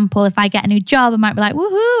for example, if I get a new job, I might be like,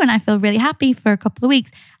 woohoo, and I feel really happy for a couple of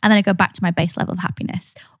weeks, and then I go back to my base level of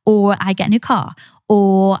happiness. Or I get a new car,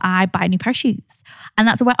 or I buy a new pair of shoes. And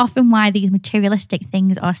that's often why these materialistic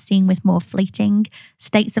things are seen with more fleeting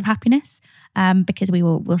states of happiness, because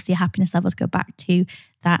we'll see happiness levels go back to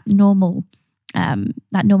that normal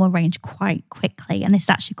range quite quickly. And this is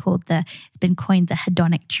actually it's been coined the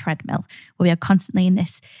hedonic treadmill, where we are constantly in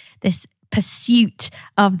this pursuit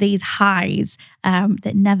of these highs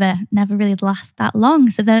that never really last that long.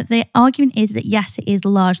 So the argument is that yes, it is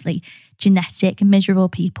largely genetic, miserable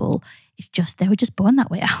people. It's just they were just born that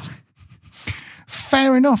way out.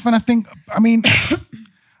 Fair enough. And I mean,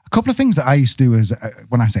 a couple of things that I used to do as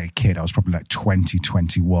when I say a kid, I was probably like 20,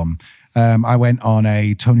 21. I went on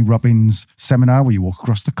a Tony Robbins seminar where you walk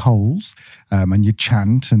across the coals and you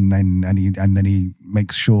chant, and then he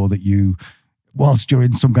makes sure that you, whilst you're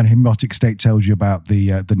in some kind of hypnotic state, tells you about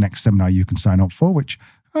the next seminar you can sign up for, which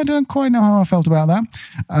I don't quite know how I felt about that.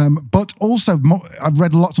 But also, I've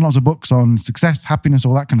read lots and lots of books on success, happiness,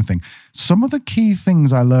 all that kind of thing. Some of the key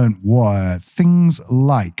things I learned were things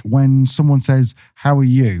like when someone says, "How are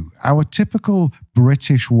you?" Our typical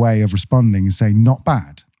British way of responding is saying, "Not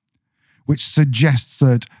bad," which suggests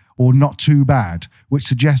that, or "not too bad," which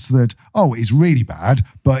suggests that, oh, it's really bad,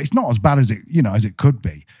 but it's not as bad as it could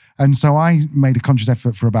be. And so I made a conscious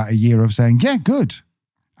effort for about a year of saying, "Yeah, good."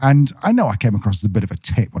 And I know I came across as a bit of a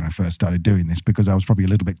tit when I first started doing this because I was probably a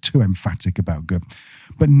little bit too emphatic about good.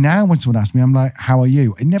 But now when someone asks me, I'm like, "How are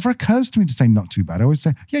you?" It never occurs to me to say "not too bad." I always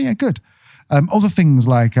say, yeah, good. Other things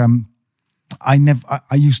like I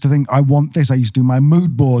used to think I want this. I used to do my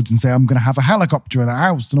mood boards and say I'm going to have a helicopter and a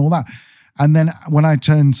house and all that. And then when I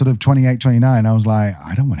turned sort of 28, 29, I was like,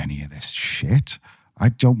 I don't want any of this shit. I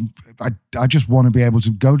just want to be able to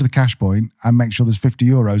go to the cash point and make sure there's 50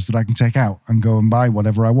 euros that I can take out and go and buy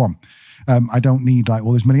whatever I want. I don't need like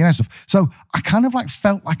all this millionaire stuff. So I kind of like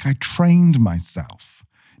felt like I trained myself.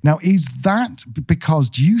 Now, is that because,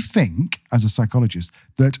 do you think as a psychologist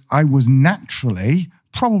that I was naturally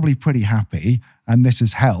probably pretty happy and this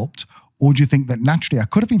has helped? Or do you think that naturally I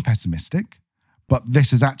could have been pessimistic, but this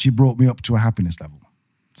has actually brought me up to a happiness level?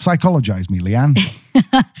 Psychologize me, Leanne.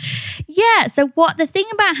 Yeah. So the thing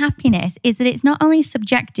about happiness is that it's not only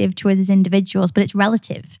subjective to us as individuals, but it's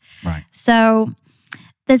relative. Right. So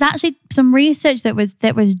there's actually some research that was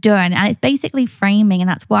done, and it's basically framing, and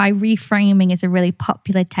that's why reframing is a really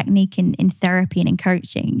popular technique in therapy and in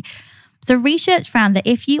coaching. So research found that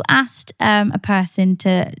if you asked a person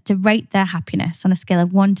to rate their happiness on a scale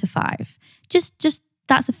of 1 to 5, just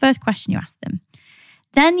that's the first question you ask them.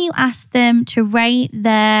 Then you ask them to rate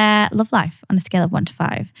their love life on a scale of 1 to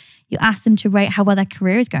 5. You ask them to rate how well their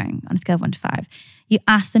career is going on a scale of 1 to 5. You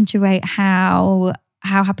ask them to rate how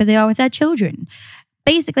happy they are with their children.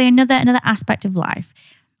 Basically, another aspect of life.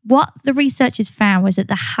 What the researchers found was that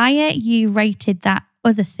the higher you rated that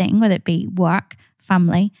other thing, whether it be work,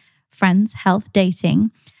 family, friends, health,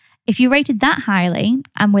 dating, if you rated that highly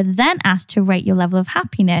and were then asked to rate your level of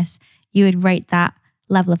happiness, you would rate that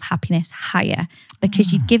level of happiness higher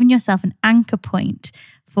because you'd given yourself an anchor point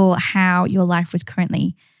for how your life was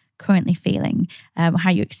currently feeling, how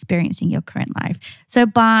you're experiencing your current life. So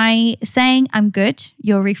by saying I'm good,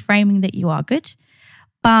 you're reframing that you are good.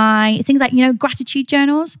 By things like, gratitude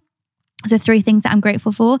journals. So 3 things that I'm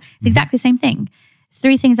grateful for. It's exactly the same thing.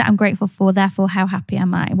 3 things that I'm grateful for, therefore how happy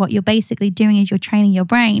am I? What you're basically doing is you're training your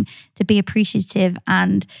brain to be appreciative,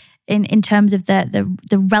 and in terms of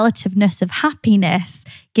the relativeness of happiness,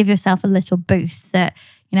 give yourself a little boost that,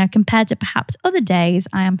 compared to perhaps other days,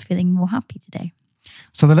 I am feeling more happy today.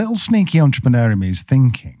 So the little sneaky entrepreneur in me is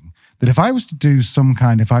thinking that if I was to do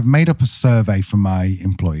if I've made up a survey for my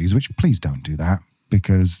employees, which please don't do that,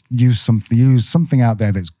 because use something out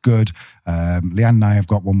there that's good. Leanne and I have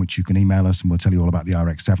got one which you can email us and we'll tell you all about the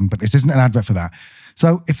RX-7, but this isn't an advert for that.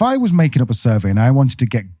 So if I was making up a survey and I wanted to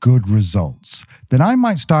get good results, then I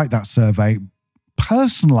might start that survey,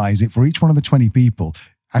 personalize it for each one of the 20 people,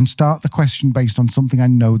 and start the question based on something I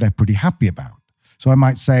know they're pretty happy about. So I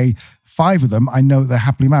might say 5 of them, I know they're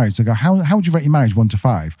happily married. So I go, how would you rate your marriage 1 to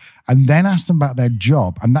 5? And then ask them about their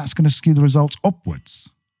job, and that's going to skew the results upwards.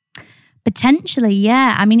 Potentially,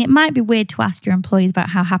 yeah. I mean, it might be weird to ask your employees about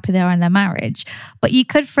how happy they are in their marriage, but you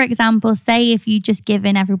could, for example, say if you just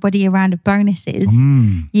given everybody a round of bonuses,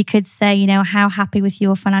 you could say, how happy with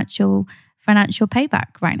your financial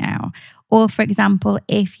payback right now. Or, for example,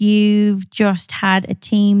 if you've just had a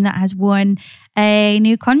team that has won a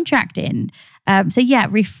new contract in. So yeah,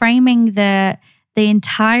 reframing the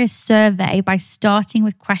entire survey by starting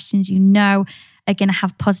with questions are going to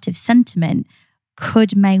have positive sentiment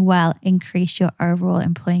may well increase your overall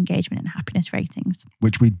employee engagement and happiness ratings.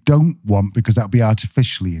 Which we don't want because that'll be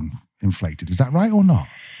artificially inflated. Is that right or not?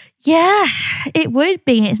 Yeah, it would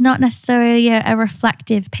be. It's not necessarily a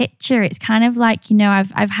reflective picture. It's kind of like,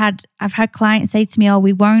 I've had clients say to me,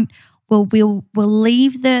 we'll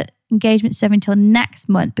leave the engagement survey until next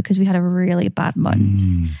month because we had a really bad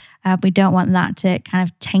month. We don't want that to kind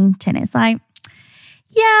of taint it. It's like,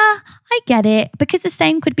 yeah, I get it, because the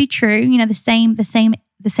same could be true. The same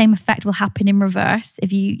the same effect will happen in reverse. If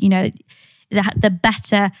the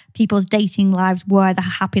better people's dating lives were, the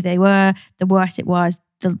happier they were, the worse it was,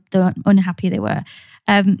 the unhappy they were.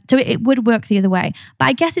 So it would work the other way. But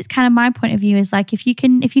I guess it's kind of my point of view is like, if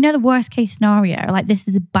you know the worst case scenario, like this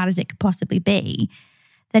is as bad as it could possibly be,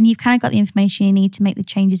 then you've kind of got the information you need to make the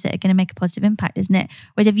changes that are going to make a positive impact, isn't it?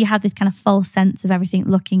 Whereas if you have this kind of false sense of everything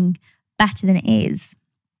looking better than it is,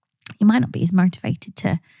 you might not be as motivated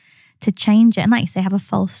to change it. And like you say, have a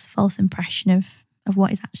false impression of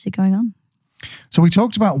what is actually going on. So we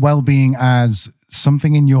talked about well-being as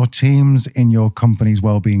something in your teams, in your company's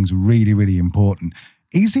well-being is really, really important.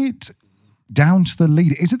 Is it down to the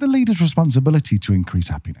leader? Is it the leader's responsibility to increase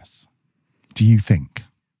happiness? Do you think?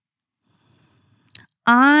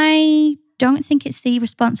 I don't think it's the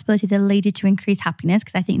responsibility of the leader to increase happiness,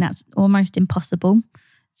 because I think that's almost impossible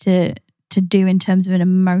to do in terms of an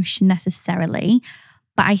emotion necessarily.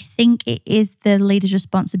 But I think it is the leader's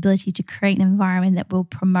responsibility to create an environment that will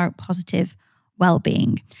promote positive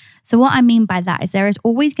well-being. So what I mean by that is there is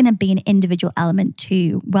always going to be an individual element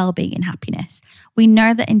to well-being and happiness. We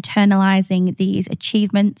know that internalizing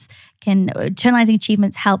achievements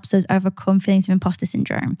helps us overcome feelings of imposter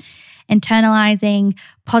syndrome. Internalizing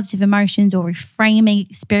positive emotions or reframing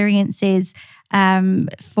experiences,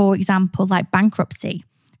 for example, like bankruptcy.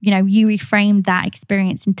 You reframed that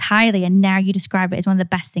experience entirely and now you describe it as one of the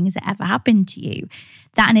best things that ever happened to you.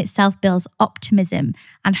 That in itself builds optimism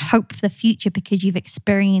and hope for the future because you've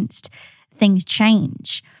experienced things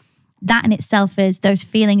change. That in itself is those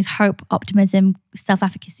feelings, hope, optimism,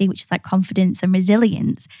 self-efficacy, which is like confidence and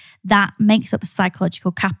resilience, that makes up a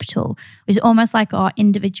psychological capital, which is almost like our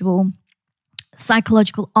individual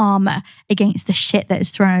psychological armor against the shit that is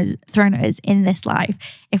thrown at us in this life.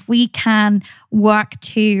 If we can work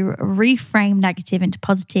to reframe negative into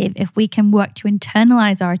positive, if we can work to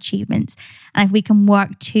internalize our achievements, and if we can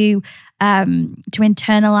work to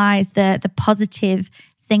internalize the positive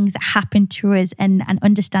things that happen to us and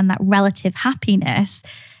understand that relative happiness,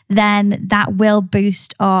 then that will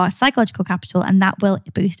boost our psychological capital and that will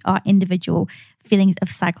boost our individual feelings of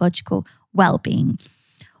psychological well-being.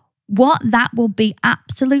 What that will be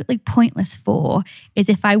absolutely pointless for is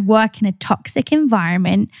if I work in a toxic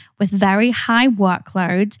environment with very high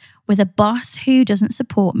workloads, with a boss who doesn't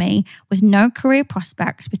support me, with no career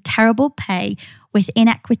prospects, with terrible pay, with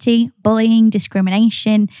inequity, bullying,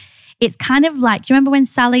 discrimination. It's kind of like, do you remember when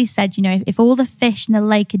Sally said, if all the fish in the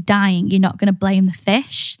lake are dying, you're not going to blame the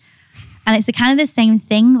fish? And it's kind of the same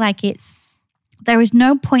thing. Like there is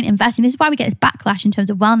no point investing. This is why we get this backlash in terms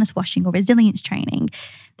of wellness washing or resilience training.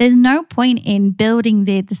 There's no point in building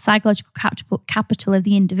the psychological capital of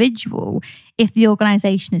the individual if the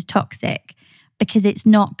organization is toxic, because it's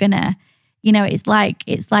not gonna, it's like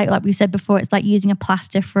we said before, it's like using a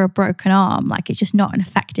plaster for a broken arm. Like it's just not an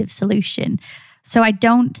effective solution. So I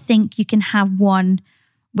don't think you can have one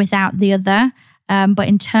without the other. But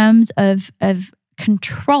in terms of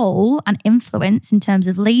control and influence in terms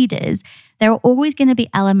of leaders, there are always going to be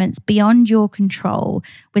elements beyond your control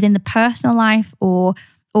within the personal life or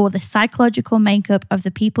the psychological makeup of the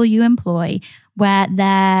people you employ, where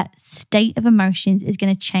their state of emotions is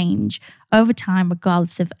going to change over time,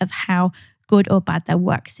 regardless of how good or bad their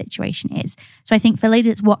work situation is. So I think for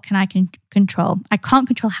leaders, it's what can I control? I can't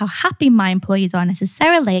control how happy my employees are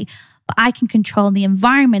necessarily, but I can control the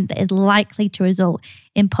environment that is likely to result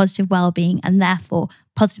in positive well-being and therefore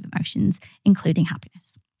positive emotions, including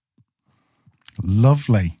happiness.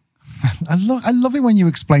 Lovely. I love it when you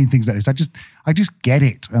explain things like this. I just get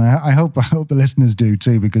it, and I hope the listeners do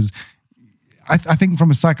too, because I think from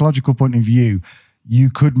a psychological point of view, you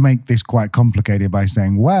could make this quite complicated by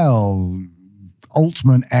saying, well,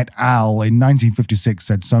 Altman et al. In 1956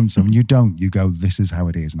 said so and so, and you don't. You go, this is how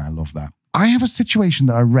it is, and I love that. I have a situation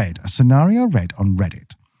that a scenario I read on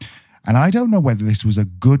Reddit, and I don't know whether this was a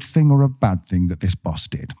good thing or a bad thing that this boss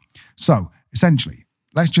did. So essentially,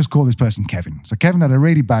 let's just call this person Kevin. So Kevin had a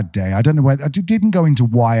really bad day. I don't know whether, I didn't go into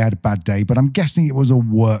why I had a bad day, but I'm guessing it was a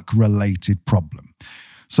work-related problem.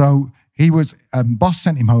 So boss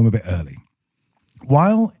sent him home a bit early.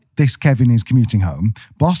 While this Kevin is commuting home,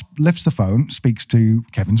 boss lifts the phone, speaks to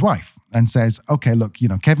Kevin's wife and says, okay, look,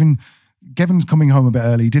 Kevin's coming home a bit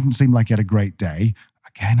early. Didn't seem like he had a great day.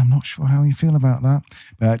 Again, I'm not sure how you feel about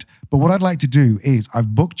that. But what I'd like to do is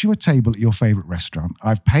I've booked you a table at your favorite restaurant.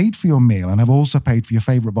 I've paid for your meal and I've also paid for your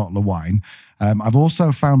favorite bottle of wine. I've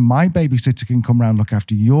also found my babysitter can come round, look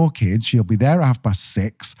after your kids. She'll be there at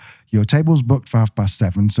 6:30. Your table's booked for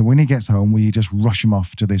 7:30. So when he gets home, will you just rush him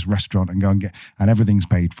off to this restaurant and go and everything's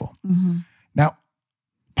paid for? Mm-hmm. Now,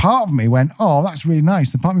 part of me went, oh, that's really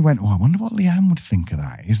nice. The part of me went, oh, I wonder what Leanne would think of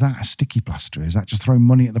that. Is that a sticky plaster? Is that just throwing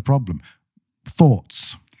money at the problem?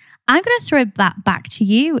 Thoughts? I'm going to throw that back to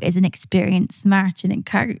you as an experienced Samaritan and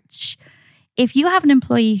coach. If you have an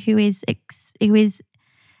employee who is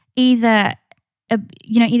either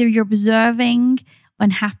you're observing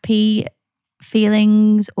unhappy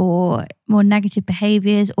feelings or more negative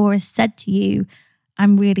behaviors, or has said to you,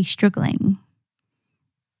 I'm really struggling,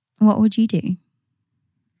 what would you do?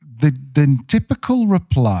 The typical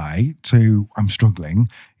reply to I'm struggling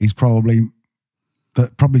is probably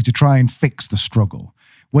to try and fix the struggle.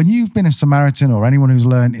 When you've been a Samaritan or anyone who's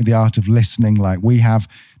learned the art of listening like we have,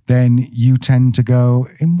 then you tend to go,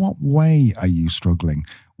 in what way are you struggling?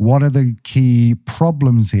 What are the key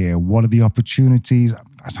problems here? What are the opportunities?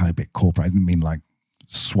 That sounded a bit corporate. I didn't mean like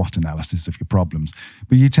SWOT analysis of your problems.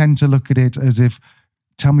 But you tend to look at it as if,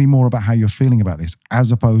 tell me more about how you're feeling about this,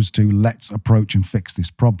 as opposed to let's approach and fix this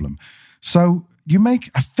problem. So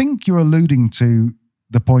I think you're alluding to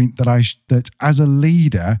the point that as a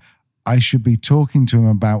leader, I should be talking to him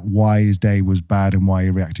about why his day was bad and why he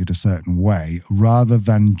reacted a certain way, rather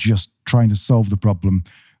than just trying to solve the problem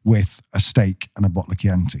with a steak and a bottle of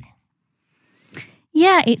Chianti.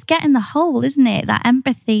 Yeah, it's getting the whole, isn't it? That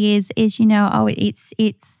empathy is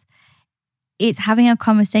it's having a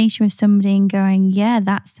conversation with somebody and going, yeah,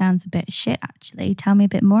 that sounds a bit shit, actually. Tell me a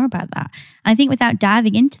bit more about that. And I think without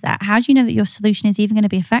diving into that, how do you know that your solution is even going to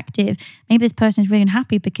be effective? Maybe this person is really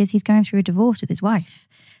unhappy because he's going through a divorce with his wife.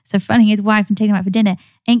 So phoning his wife and taking him out for dinner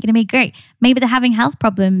ain't going to be great. Maybe they're having health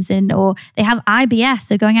problems or they have IBS,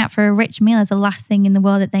 so going out for a rich meal is the last thing in the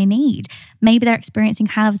world that they need. Maybe they're experiencing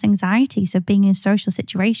high levels of anxiety, so being in social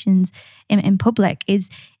situations in public is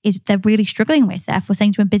they're really struggling with. Therefore,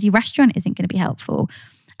 saying to a busy restaurant isn't going to be helpful.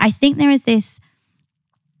 I think there is this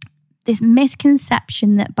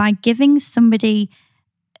misconception that by giving somebody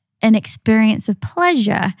an experience of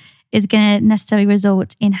pleasure is going to necessarily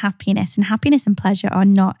result in happiness. And happiness and pleasure are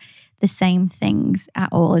not the same things at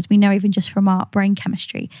all. As we know, even just from our brain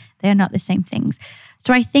chemistry, they are not the same things.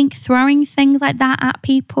 So I think throwing things like that at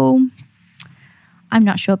people, I'm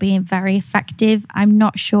not sure being very effective. I'm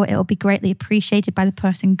not sure it will be greatly appreciated by the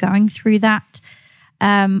person going through that.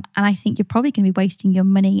 And I think you're probably going to be wasting your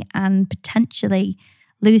money and potentially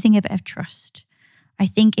losing a bit of trust. I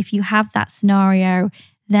think if you have that scenario,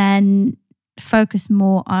 then focus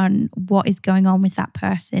more on what is going on with that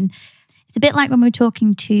person. It's a bit like when we were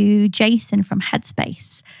talking to Jason from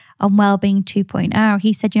Headspace on Wellbeing 2.0.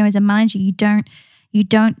 He said, as a manager, you don't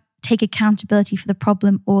take accountability for the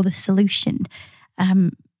problem or the solution.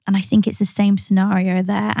 And I think it's the same scenario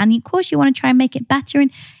there. And of course, you want to try and make it better.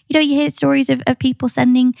 And, you hear stories of people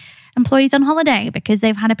sending employees on holiday because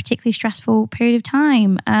they've had a particularly stressful period of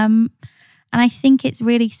time. And I think it's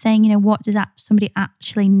really saying, what does somebody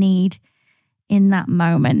actually need in that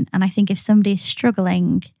moment? And I think if somebody is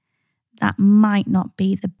struggling, that might not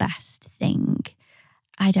be the best thing.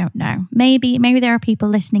 I don't know. Maybe there are people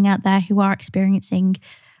listening out there who are experiencing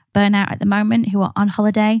burnout at the moment, who are on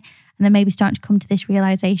holiday, and they're maybe starting to come to this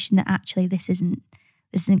realization that actually this isn't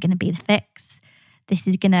going to be the fix. This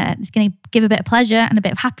is going to give a bit of pleasure and a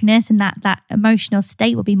bit of happiness, and that emotional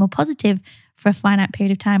state will be more positive for a finite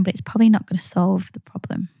period of time, but it's probably not going to solve the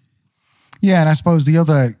problem. Yeah, and I suppose the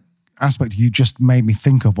other aspect you just made me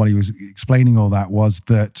think of while he was explaining all that was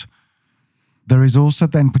that there is also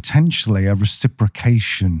then potentially a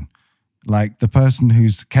reciprocation. Like the person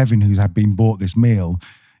Kevin who's had been bought this meal,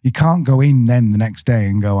 you can't go in then the next day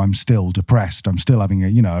and go, I'm still depressed, I'm still having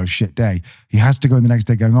a shit day. He has to go in the next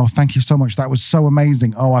day going, oh, thank you so much, that was so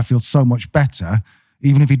amazing, oh, I feel so much better,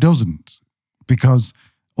 even if he doesn't, because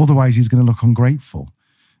otherwise he's going to look ungrateful.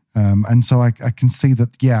 And so I can see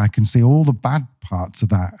that, I can see all the bad parts of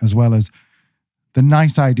that as well as the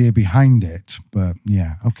nice idea behind it. But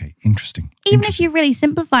okay, interesting. Even if you really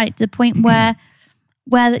simplify it to the point where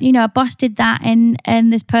a boss did that and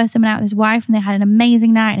this person went out with his wife and they had an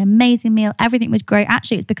amazing night, an amazing meal, everything was great.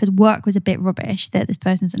 Actually, it's because work was a bit rubbish that this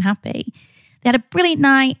person was unhappy. They had a brilliant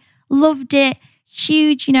night, loved it,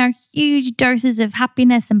 huge doses of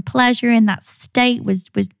happiness and pleasure in that state was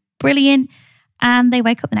brilliant. And they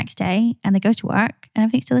wake up the next day and they go to work and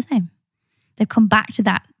everything's still the same. They've come back to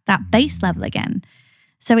that base level again.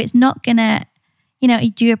 So it's not going to,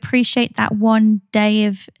 do you appreciate that one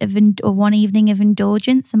day or one evening of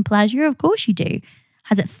indulgence and pleasure? Of course you do.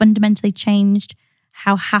 Has it fundamentally changed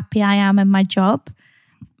how happy I am in my job?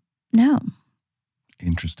 No.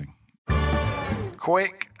 Interesting.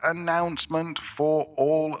 Quick announcement for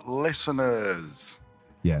all listeners.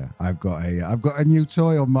 Yeah, I've got a new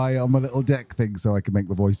toy on my little deck thing so I can make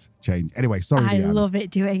my voice change. Anyway, sorry, I Leanne. love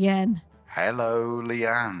it. Do it again. Hello,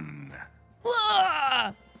 Leanne.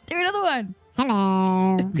 Whoa! Do another one.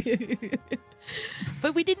 Hello.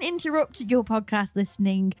 But we didn't interrupt your podcast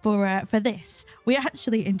listening for this. We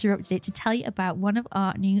actually interrupted it to tell you about one of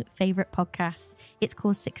our new favourite podcasts. It's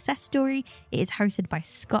called Success Story. It is hosted by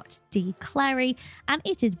Scott D. Clary, and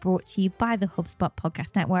it is brought to you by the HubSpot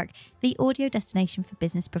Podcast Network, the audio destination for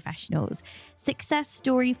business professionals. Success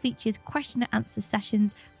Story features question and answer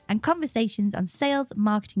sessions and conversations on sales,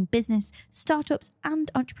 marketing, business, startups,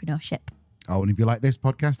 and entrepreneurship. Oh, and if you like this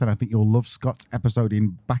podcast, then I think you'll love Scott's episode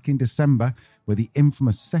back in December, where the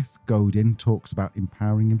infamous Seth Godin talks about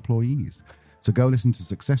empowering employees. So go listen to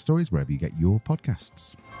Success Stories wherever you get your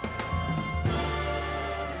podcasts.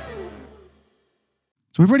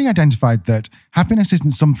 So we've already identified that happiness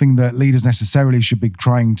isn't something that leaders necessarily should be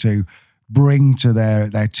trying to bring to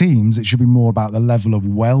their teams. It should be more about the level of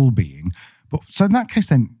well-being. But so in that case,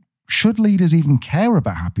 then, should leaders even care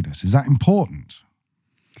about happiness? Is that important?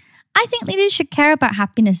 I think leaders should care about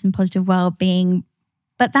happiness and positive well-being,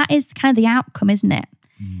 but that is kind of the outcome, isn't it?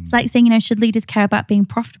 It's like saying, should leaders care about being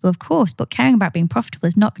profitable? Of course, but caring about being profitable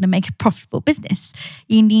is not going to make a profitable business.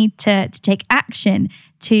 You need to take action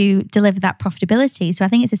to deliver that profitability. So I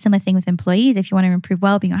think it's a similar thing with employees. If you want to improve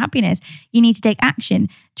well-being or happiness, you need to take action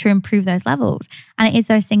to improve those levels. And it is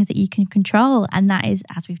those things that you can control. And that is,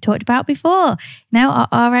 as we've talked about before, our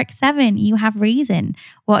RX7, you have reason.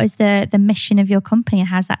 What is the mission of your company, and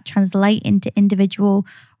how does that translate into individual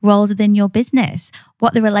roles within your business?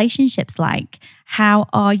 What the relationships like? How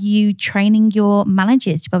are you training your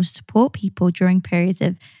managers to be able to support people during periods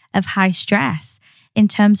of high stress? In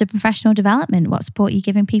terms of professional development, what support are you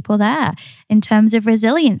giving people there? In terms of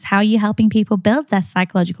resilience, how are you helping people build their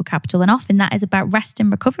psychological capital? And often that is about rest and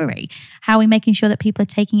recovery. How are we making sure that people are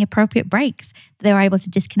taking appropriate breaks, that they're able to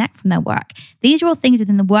disconnect from their work? These are all things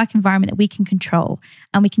within the work environment that we can control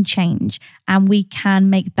and we can change and we can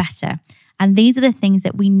make better. And these are the things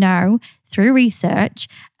that we know through research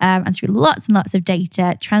and through lots and lots of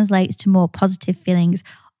data translates to more positive feelings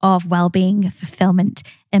of well-being, fulfillment,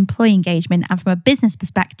 employee engagement, and from a business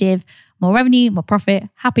perspective, more revenue, more profit,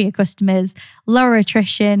 happier customers, lower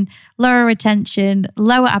attrition, lower retention,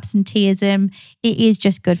 lower absenteeism. It is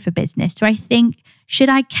just good for business. So I think, should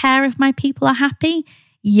I care if my people are happy?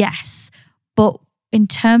 Yes. But in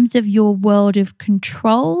terms of your world of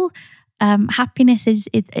control, happiness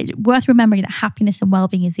it's worth remembering that happiness and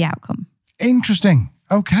well-being is the outcome. Interesting.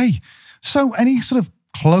 Okay. So any sort of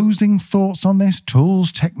closing thoughts on this?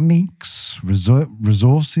 Tools, techniques,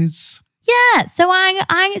 resources? Yeah. So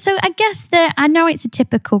I guess that I know it's a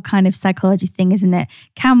typical kind of psychology thing, isn't it?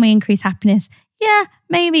 Can we increase happiness? Yeah,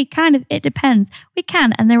 maybe, kind of. It depends. We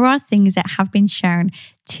can, and there are things that have been shown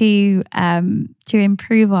to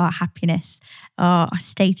improve our happiness, or our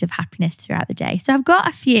state of happiness throughout the day. So I've got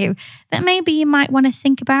a few that maybe you might want to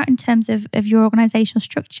think about in terms of your organizational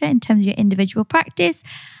structure, in terms of your individual practice.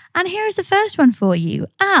 And here's the first one for you.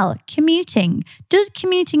 Al, commuting. Does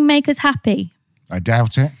commuting make us happy? I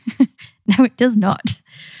doubt it. No, it does not.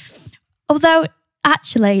 Although,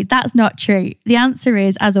 actually, that's not true. The answer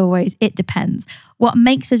is, as always, it depends. What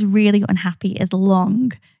makes us really unhappy is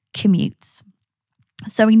long commutes.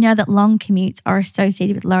 So we know that long commutes are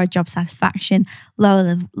associated with lower job satisfaction,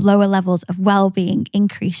 lower levels of well-being,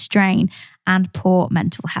 increased strain, and poor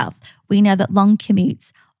mental health. We know that long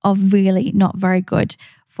commutes are really not very good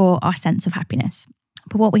for our sense of happiness.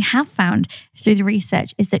 But what we have found through the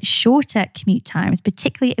research is that shorter commute times,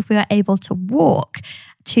 particularly if we are able to walk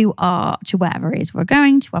to wherever it is we're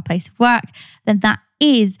going, to our place of work, then that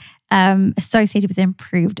is associated with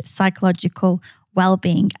improved psychological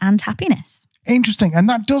well-being and happiness. Interesting. And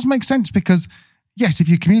that does make sense because, yes, if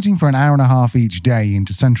you're commuting for an hour and a half each day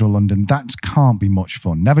into central London, that can't be much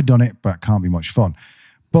fun. Never done it, but can't be much fun.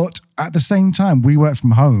 But at the same time, we work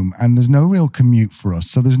from home and there's no real commute for us.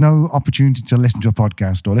 So there's no opportunity to listen to a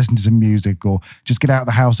podcast or listen to some music or just get out of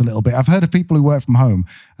the house a little bit. I've heard of people who work from home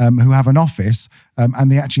who have an office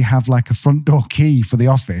and they actually have like a front door key for the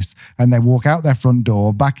office, and they walk out their front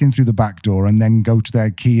door, back in through the back door, and then go to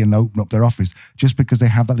their key and open up their office just because they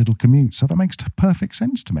have that little commute. So that makes perfect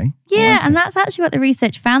sense to me. Yeah, and that's actually what the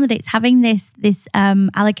research found, that it's having this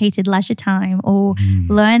allocated leisure time or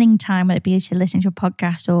learning time, whether it be to listening to a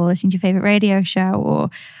podcast or listening to your favorite radio show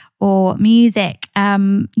or music.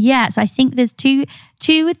 So I think there's two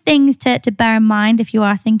things to bear in mind if you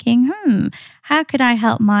are thinking, how could I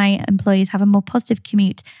help my employees have a more positive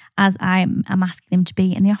commute as I'm asking them to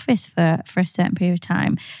be in the office for a certain period of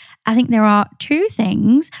time? I think there are two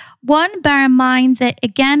things. One, bear in mind that,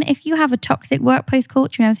 again, if you have a toxic workplace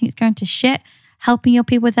culture and everything is going to shit, helping your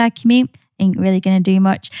people with their commute, ain't really going to do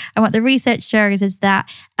much. And what the research shows is that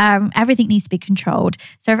everything needs to be controlled.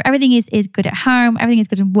 So if everything is good at home, everything is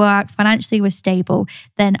good at work, financially we're stable,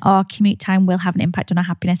 then our commute time will have an impact on our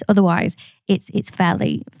happiness. Otherwise, it's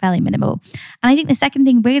fairly minimal. And I think the second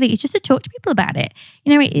thing really is just to talk to people about it.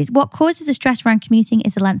 You know, it is what causes the stress around commuting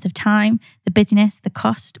is the length of time, the busyness, the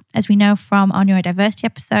cost. As we know from our neurodiversity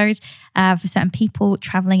episode, for certain people,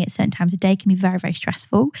 traveling at certain times of day can be very, very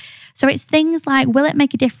stressful. So it's things like, will it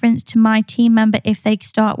make a difference to my team member if they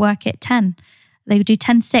start work at 10? They would do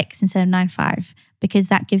 10-6 instead of 9-5, because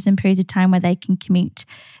that gives them periods of time where they can commute.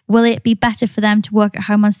 Will it be better for them to work at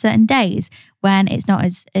home on certain days when it's not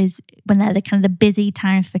as when they're the kind of the busy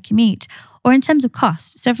times for commute? Or in terms of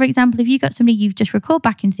cost. So for example, if you've got somebody you've just recalled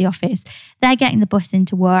back into the office, they're getting the bus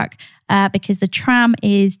into work because the tram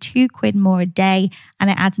is £2 more a day and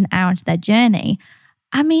it adds an hour to their journey.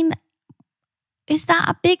 I mean, is that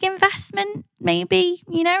a big investment? Maybe,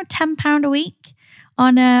 £10 a week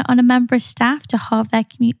on a member of staff to halve their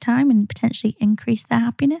commute time and potentially increase their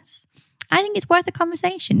happiness? I think it's worth a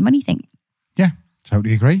conversation. What do you think? Yeah,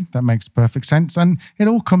 totally agree. That makes perfect sense. And it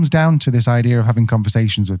all comes down to this idea of having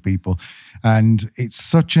conversations with people. And it's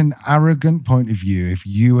such an arrogant point of view if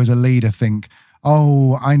you as a leader think,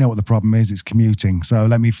 oh, I know what the problem is, it's commuting, so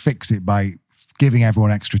let me fix it by giving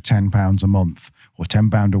everyone extra £10 a month or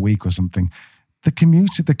 £10 a week or something. The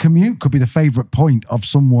commute could be the favourite point of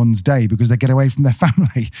someone's day because they get away from their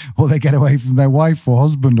family or they get away from their wife or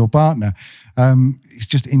husband or partner. It's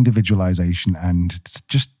just individualisation, and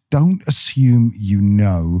just don't assume you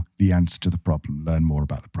know the answer to the problem. Learn more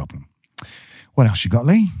about the problem. What else you got,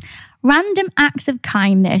 Lee? Random acts of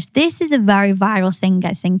kindness. This is a very viral thing,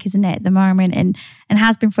 I think, isn't it, at the moment, and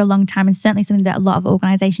has been for a long time, and certainly something that a lot of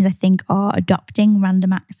organisations, I think, are adopting,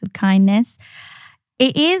 random acts of kindness.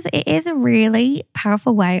 It is a really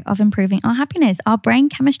powerful way of improving our happiness. Our brain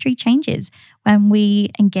chemistry changes when we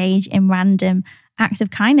engage in random acts of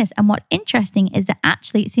kindness. And what's interesting is that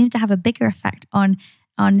actually it seems to have a bigger effect on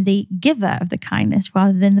the giver of the kindness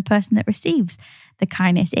rather than the person that receives the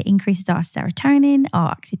kindness. It increases our serotonin,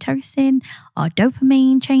 our oxytocin, our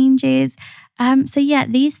dopamine changes. So yeah,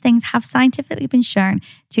 these things have scientifically been shown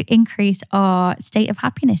to increase our state of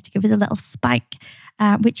happiness, to give us a little spike,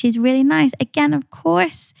 which is really nice. Again, of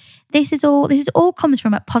course, this is all comes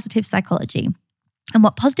from a positive psychology. And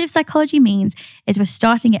what positive psychology means is we're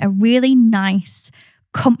starting at a really nice,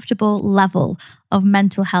 comfortable level of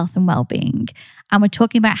mental health and well-being. And we're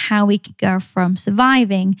talking about how we could go from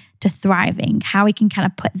surviving to thriving, how we can kind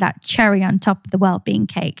of put that cherry on top of the well-being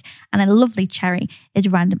cake. And a lovely cherry is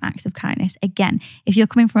random acts of kindness. Again, if you're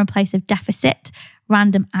coming from a place of deficit,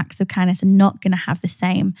 random acts of kindness are not going to have the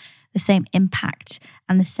same impact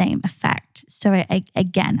and the same effect. So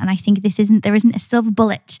again, and I think there isn't a silver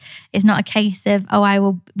bullet. It's not a case of, oh, I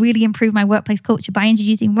will really improve my workplace culture by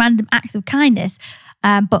introducing random acts of kindness.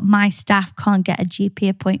 But my staff can't get a GP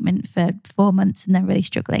appointment for 4 months and they're really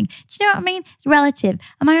struggling. Do you know what I mean? It's relative.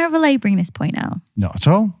 Am I over-labouring this point now? Not at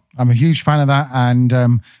all. I'm a huge fan of that.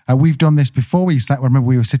 And we've done this before. Remember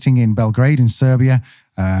we were sitting in Belgrade in Serbia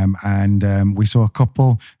and we saw a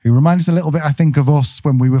couple who reminded us a little bit, I think, of us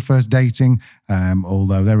when we were first dating,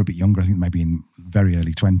 although they're a bit younger, I think maybe in very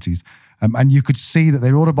early 20s. And you could see that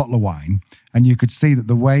they ordered a bottle of wine and you could see that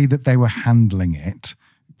the way that they were handling it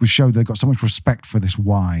showed they got so much respect for this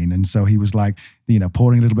wine. And so he was like,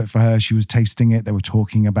 pouring a little bit for her. She was tasting it. They were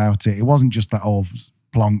talking about it. It wasn't just like, oh,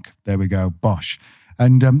 plonk, there we go, bosh.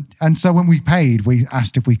 And so when we paid, we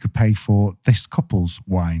asked if we could pay for this couple's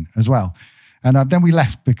wine as well. And then we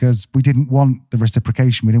left because we didn't want the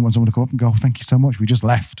reciprocation. We didn't want someone to come up and go, oh, thank you so much. We just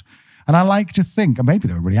left. And I like to think, and maybe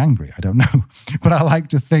they were really angry, I don't know, but I like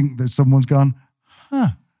to think that someone's gone,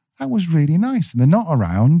 that was really nice. And they're not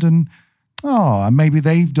around, and and maybe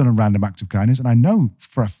they've done a random act of kindness. And I know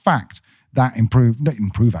for a fact that didn't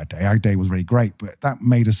improve our day. Our day was really great, but that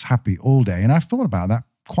made us happy all day. And I've thought about that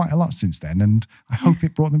quite a lot since then. And I hope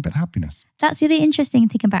it brought them a bit of happiness. That's the really interesting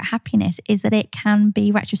thing about happiness is that it can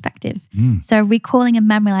be retrospective. So recalling a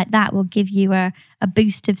memory like that will give you a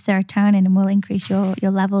boost of serotonin and will increase your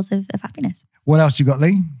levels of happiness. What else you got,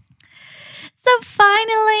 Lee? So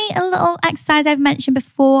finally, a little exercise I've mentioned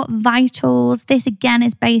before, vitals. This again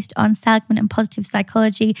is based on Seligman and positive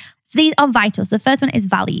psychology. So these are vitals. The first one is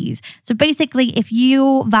values. So basically, if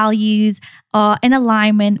your values are in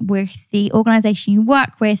alignment with the organization you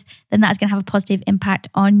work with, then that's going to have a positive impact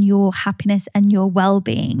on your happiness and your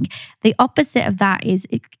well-being. The opposite of that is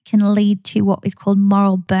it can lead to what is called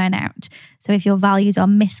moral burnout. So if your values are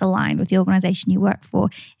misaligned with the organization you work for,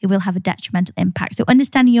 it will have a detrimental impact. So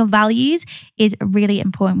understanding your values is a really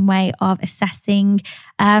important way of assessing,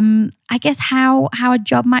 I guess, how a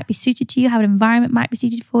job might be suited to you, how an environment might be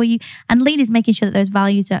suited for you, and leaders making sure that those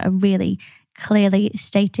values are really clearly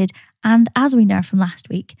stated and, as we know from last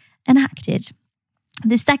week, enacted.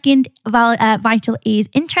 The second vital is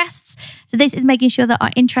interests. So this is making sure that our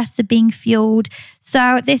interests are being fueled.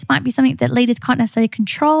 So this might be something that leaders can't necessarily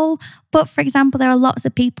control. But for example, there are lots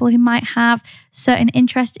of people who might have certain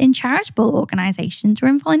interest in charitable organizations or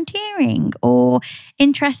in volunteering or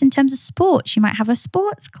interest in terms of sports. You might have a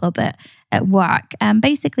sports club at work.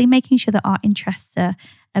 Basically making sure that our interests are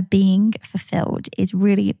being fulfilled is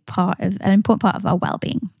really an important part of our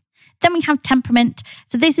well-being. Then we have temperament.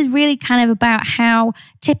 So this is really kind of about how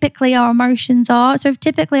typically our emotions are. So if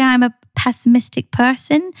typically I'm a pessimistic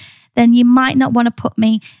person, then you might not want to put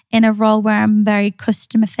me in a role where I'm very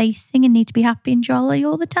customer facing and need to be happy and jolly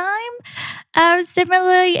all the time.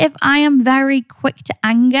 Similarly, if I am very quick to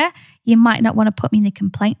anger, you might not want to put me in the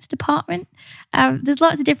complaints department. There's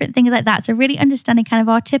lots of different things like that. So really understanding kind of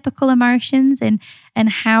our typical emotions and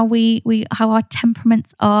how how our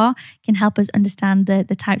temperaments are can help us understand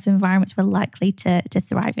the types of environments we're likely to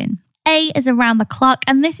thrive in. A is around the clock,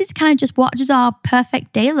 and this is kind of just what does our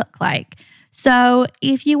perfect day look like. So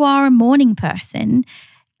if you are a morning person,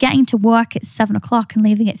 getting to work at 7 o'clock and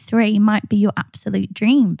leaving at 3 might be your absolute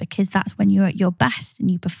dream because that's when you're at your best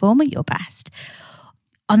and you perform at your best.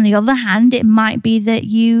 On the other hand, it might be that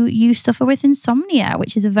you suffer with insomnia,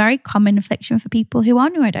 which is a very common affliction for people who are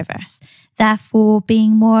neurodiverse. Therefore,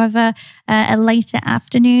 being more of a later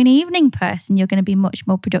afternoon, evening person, you're going to be much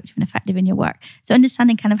more productive and effective in your work. So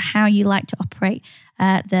understanding kind of how you like to operate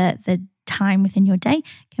the time within your day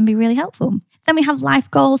can be really helpful. Then we have life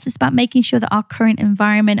goals. It's about making sure that our current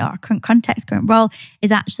environment, our current context, current role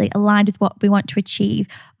is actually aligned with what we want to achieve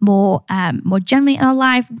more generally in our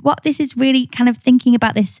life. What this is really kind of thinking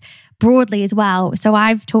about this broadly as well. So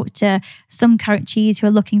I've talked to some coaches who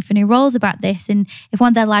are looking for new roles about this. And if one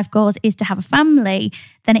of their life goals is to have a family,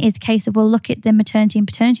 then it is a case of, well, look at the maternity and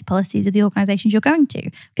paternity policies of the organizations you're going to,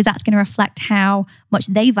 because that's going to reflect how much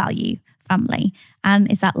they value family, and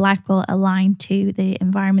is that life goal aligned to the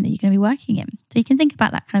environment that you're going to be working in. So you can think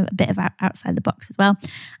about that kind of a bit of outside the box as well.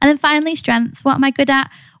 And then finally, strengths. What am I good at?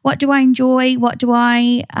 What do I enjoy? What do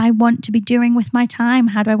I want to be doing with my time?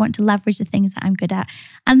 How do I want to leverage the things that I'm good at?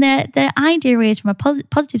 And the idea is, from a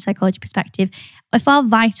positive psychology perspective, if our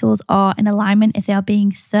vitals are in alignment, if they are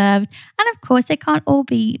being served, and of course they can't all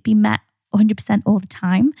be met 100% all the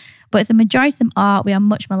time, but if the majority of them are, we are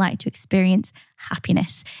much more likely to experience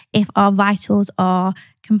happiness. If our vitals are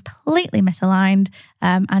completely misaligned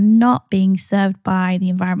and not being served by the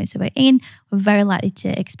environments that we're in, we're very likely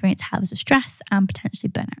to experience levels of stress and potentially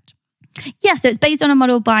burnout. Yeah, so it's based on a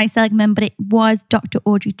model by Seligman, but it was Dr.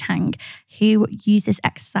 Audrey Tang who used this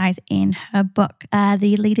exercise in her book,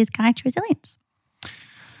 The Leader's Guide to Resilience.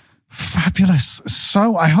 Fabulous.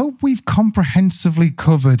 So I hope we've comprehensively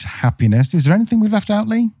covered happiness. Is there anything we've left out,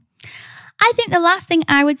 Lee? I think the last thing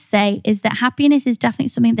I would say is that happiness is definitely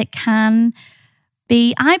something that can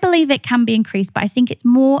be, I believe it can be increased, but I think it's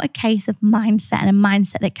more a case of mindset and a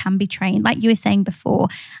mindset that can be trained, like you were saying before.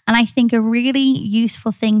 And I think a really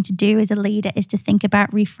useful thing to do as a leader is to think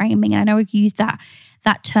about reframing. And I know we've used that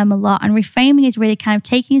term a lot. And reframing is really kind of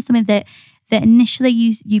taking something that initially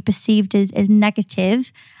you perceived as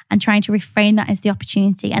negative and trying to reframe that as the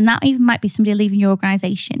opportunity. And that even might be somebody leaving your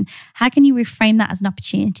organization. How can you reframe that as an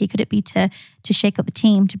opportunity? Could it be to shake up the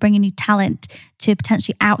team, to bring in new talent, to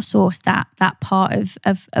potentially outsource that part of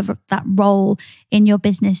that role in your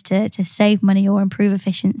business to save money or improve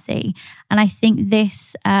efficiency? And I think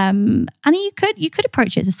this, and you could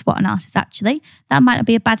approach it as a SWOT analysis, actually. That might not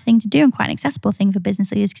be a bad thing to do and quite an accessible thing for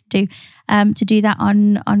business leaders to do that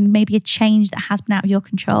on maybe a change that has been out of your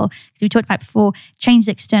control. Because we talked about before, change is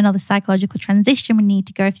external. The psychological transition we need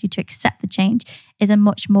to go through to accept the change is a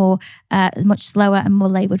much slower and more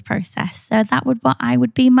laboured process. So that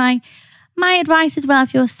would be my advice as well.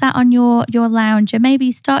 If you're sat on your lounge, and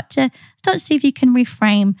maybe start to see if you can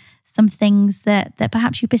reframe some things that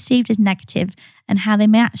perhaps you perceived as negative and how they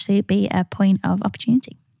may actually be a point of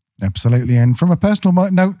opportunity. Absolutely. And from a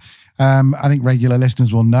personal note, I think regular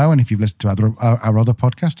listeners will know, and if you've listened to our other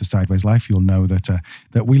podcast, A Sideways Life, you'll know that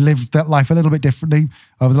we lived that life a little bit differently.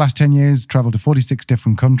 Over the last 10 years, traveled to 46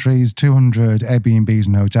 different countries, 200 Airbnbs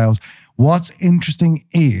and hotels. What's interesting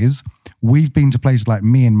is we've been to places like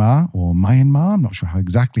Myanmar or Myanmar, I'm not sure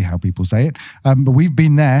exactly how people say it, but we've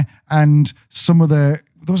been there, and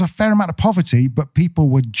there was a fair amount of poverty, but people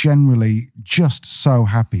were generally just so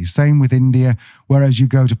happy. Same with India, whereas you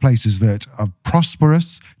go to places that are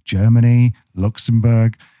prosperous, Germany,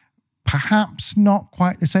 Luxembourg, perhaps not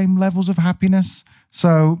quite the same levels of happiness.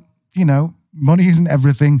 So, money isn't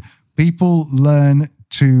everything. People learn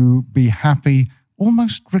to be happy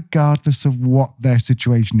almost regardless of what their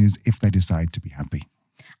situation is if they decide to be happy.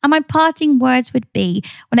 And my parting words would be,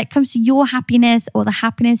 when it comes to your happiness or the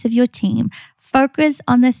happiness of your team, focus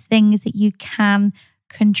on the things that you can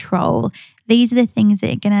control. These are the things that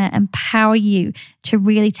are going to empower you to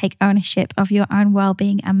really take ownership of your own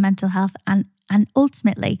well-being and mental health and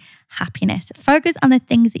ultimately happiness. Focus on the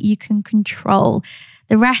things that you can control.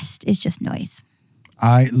 The rest is just noise.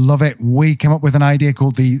 I love it. We came up with an idea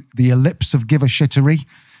called the ellipse of give a shittery.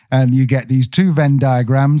 And you get these two Venn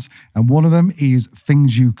diagrams, and one of them is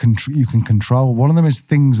things you can control. One of them is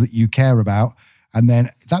things that you care about. And then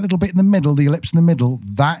that little bit in the middle, the ellipse in the middle,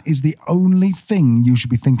 that is the only thing you should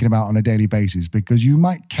be thinking about on a daily basis, because you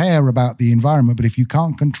might care about the environment, but if you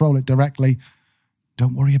can't control it directly,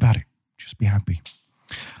 don't worry about it. Just be happy.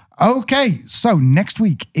 Okay, so next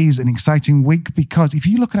week is an exciting week, because if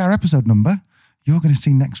you look at our episode number, you're going to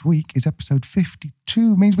see next week is episode 52.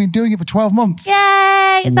 It means we've been doing it for 12 months.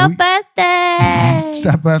 Yay! It's our birthday. It's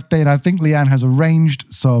our birthday, and I think Leanne has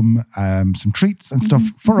arranged some treats and stuff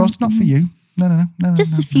for us, not for you. No.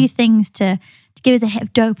 Just a few things to give us a hit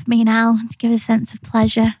of dopamine, Al, to give us a sense of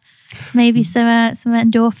pleasure. Maybe some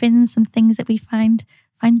endorphins, some things that we find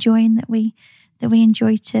joy in, that we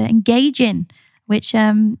enjoy to engage in, which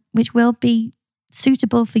will be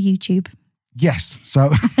suitable for YouTube. Yes.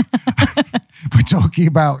 So we're talking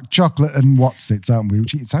about chocolate and Wotsits, aren't we?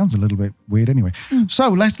 Which it sounds a little bit weird anyway. So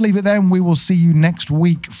let's leave it there, and we will see you next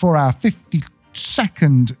week for our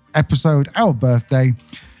 52nd episode, our birthday.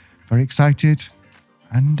 Very excited,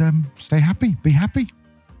 and stay happy. Be happy.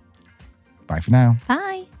 Bye for now.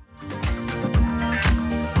 Bye.